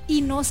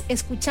y nos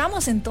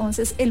escuchamos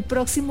entonces el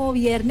próximo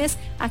viernes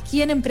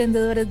aquí en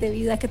Emprendedores de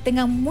Vida. Que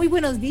tengan muy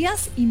buenos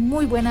días y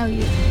muy buena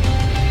vida.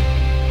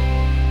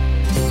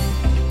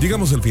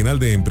 Llegamos al final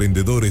de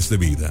Emprendedores de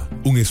Vida,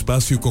 un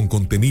espacio con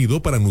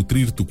contenido para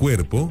nutrir tu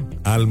cuerpo,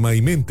 alma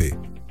y mente.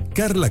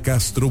 Carla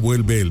Castro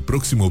vuelve el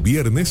próximo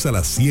viernes a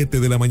las 7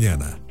 de la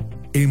mañana.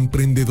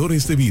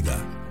 Emprendedores de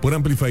Vida, por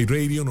Amplify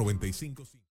Radio 95.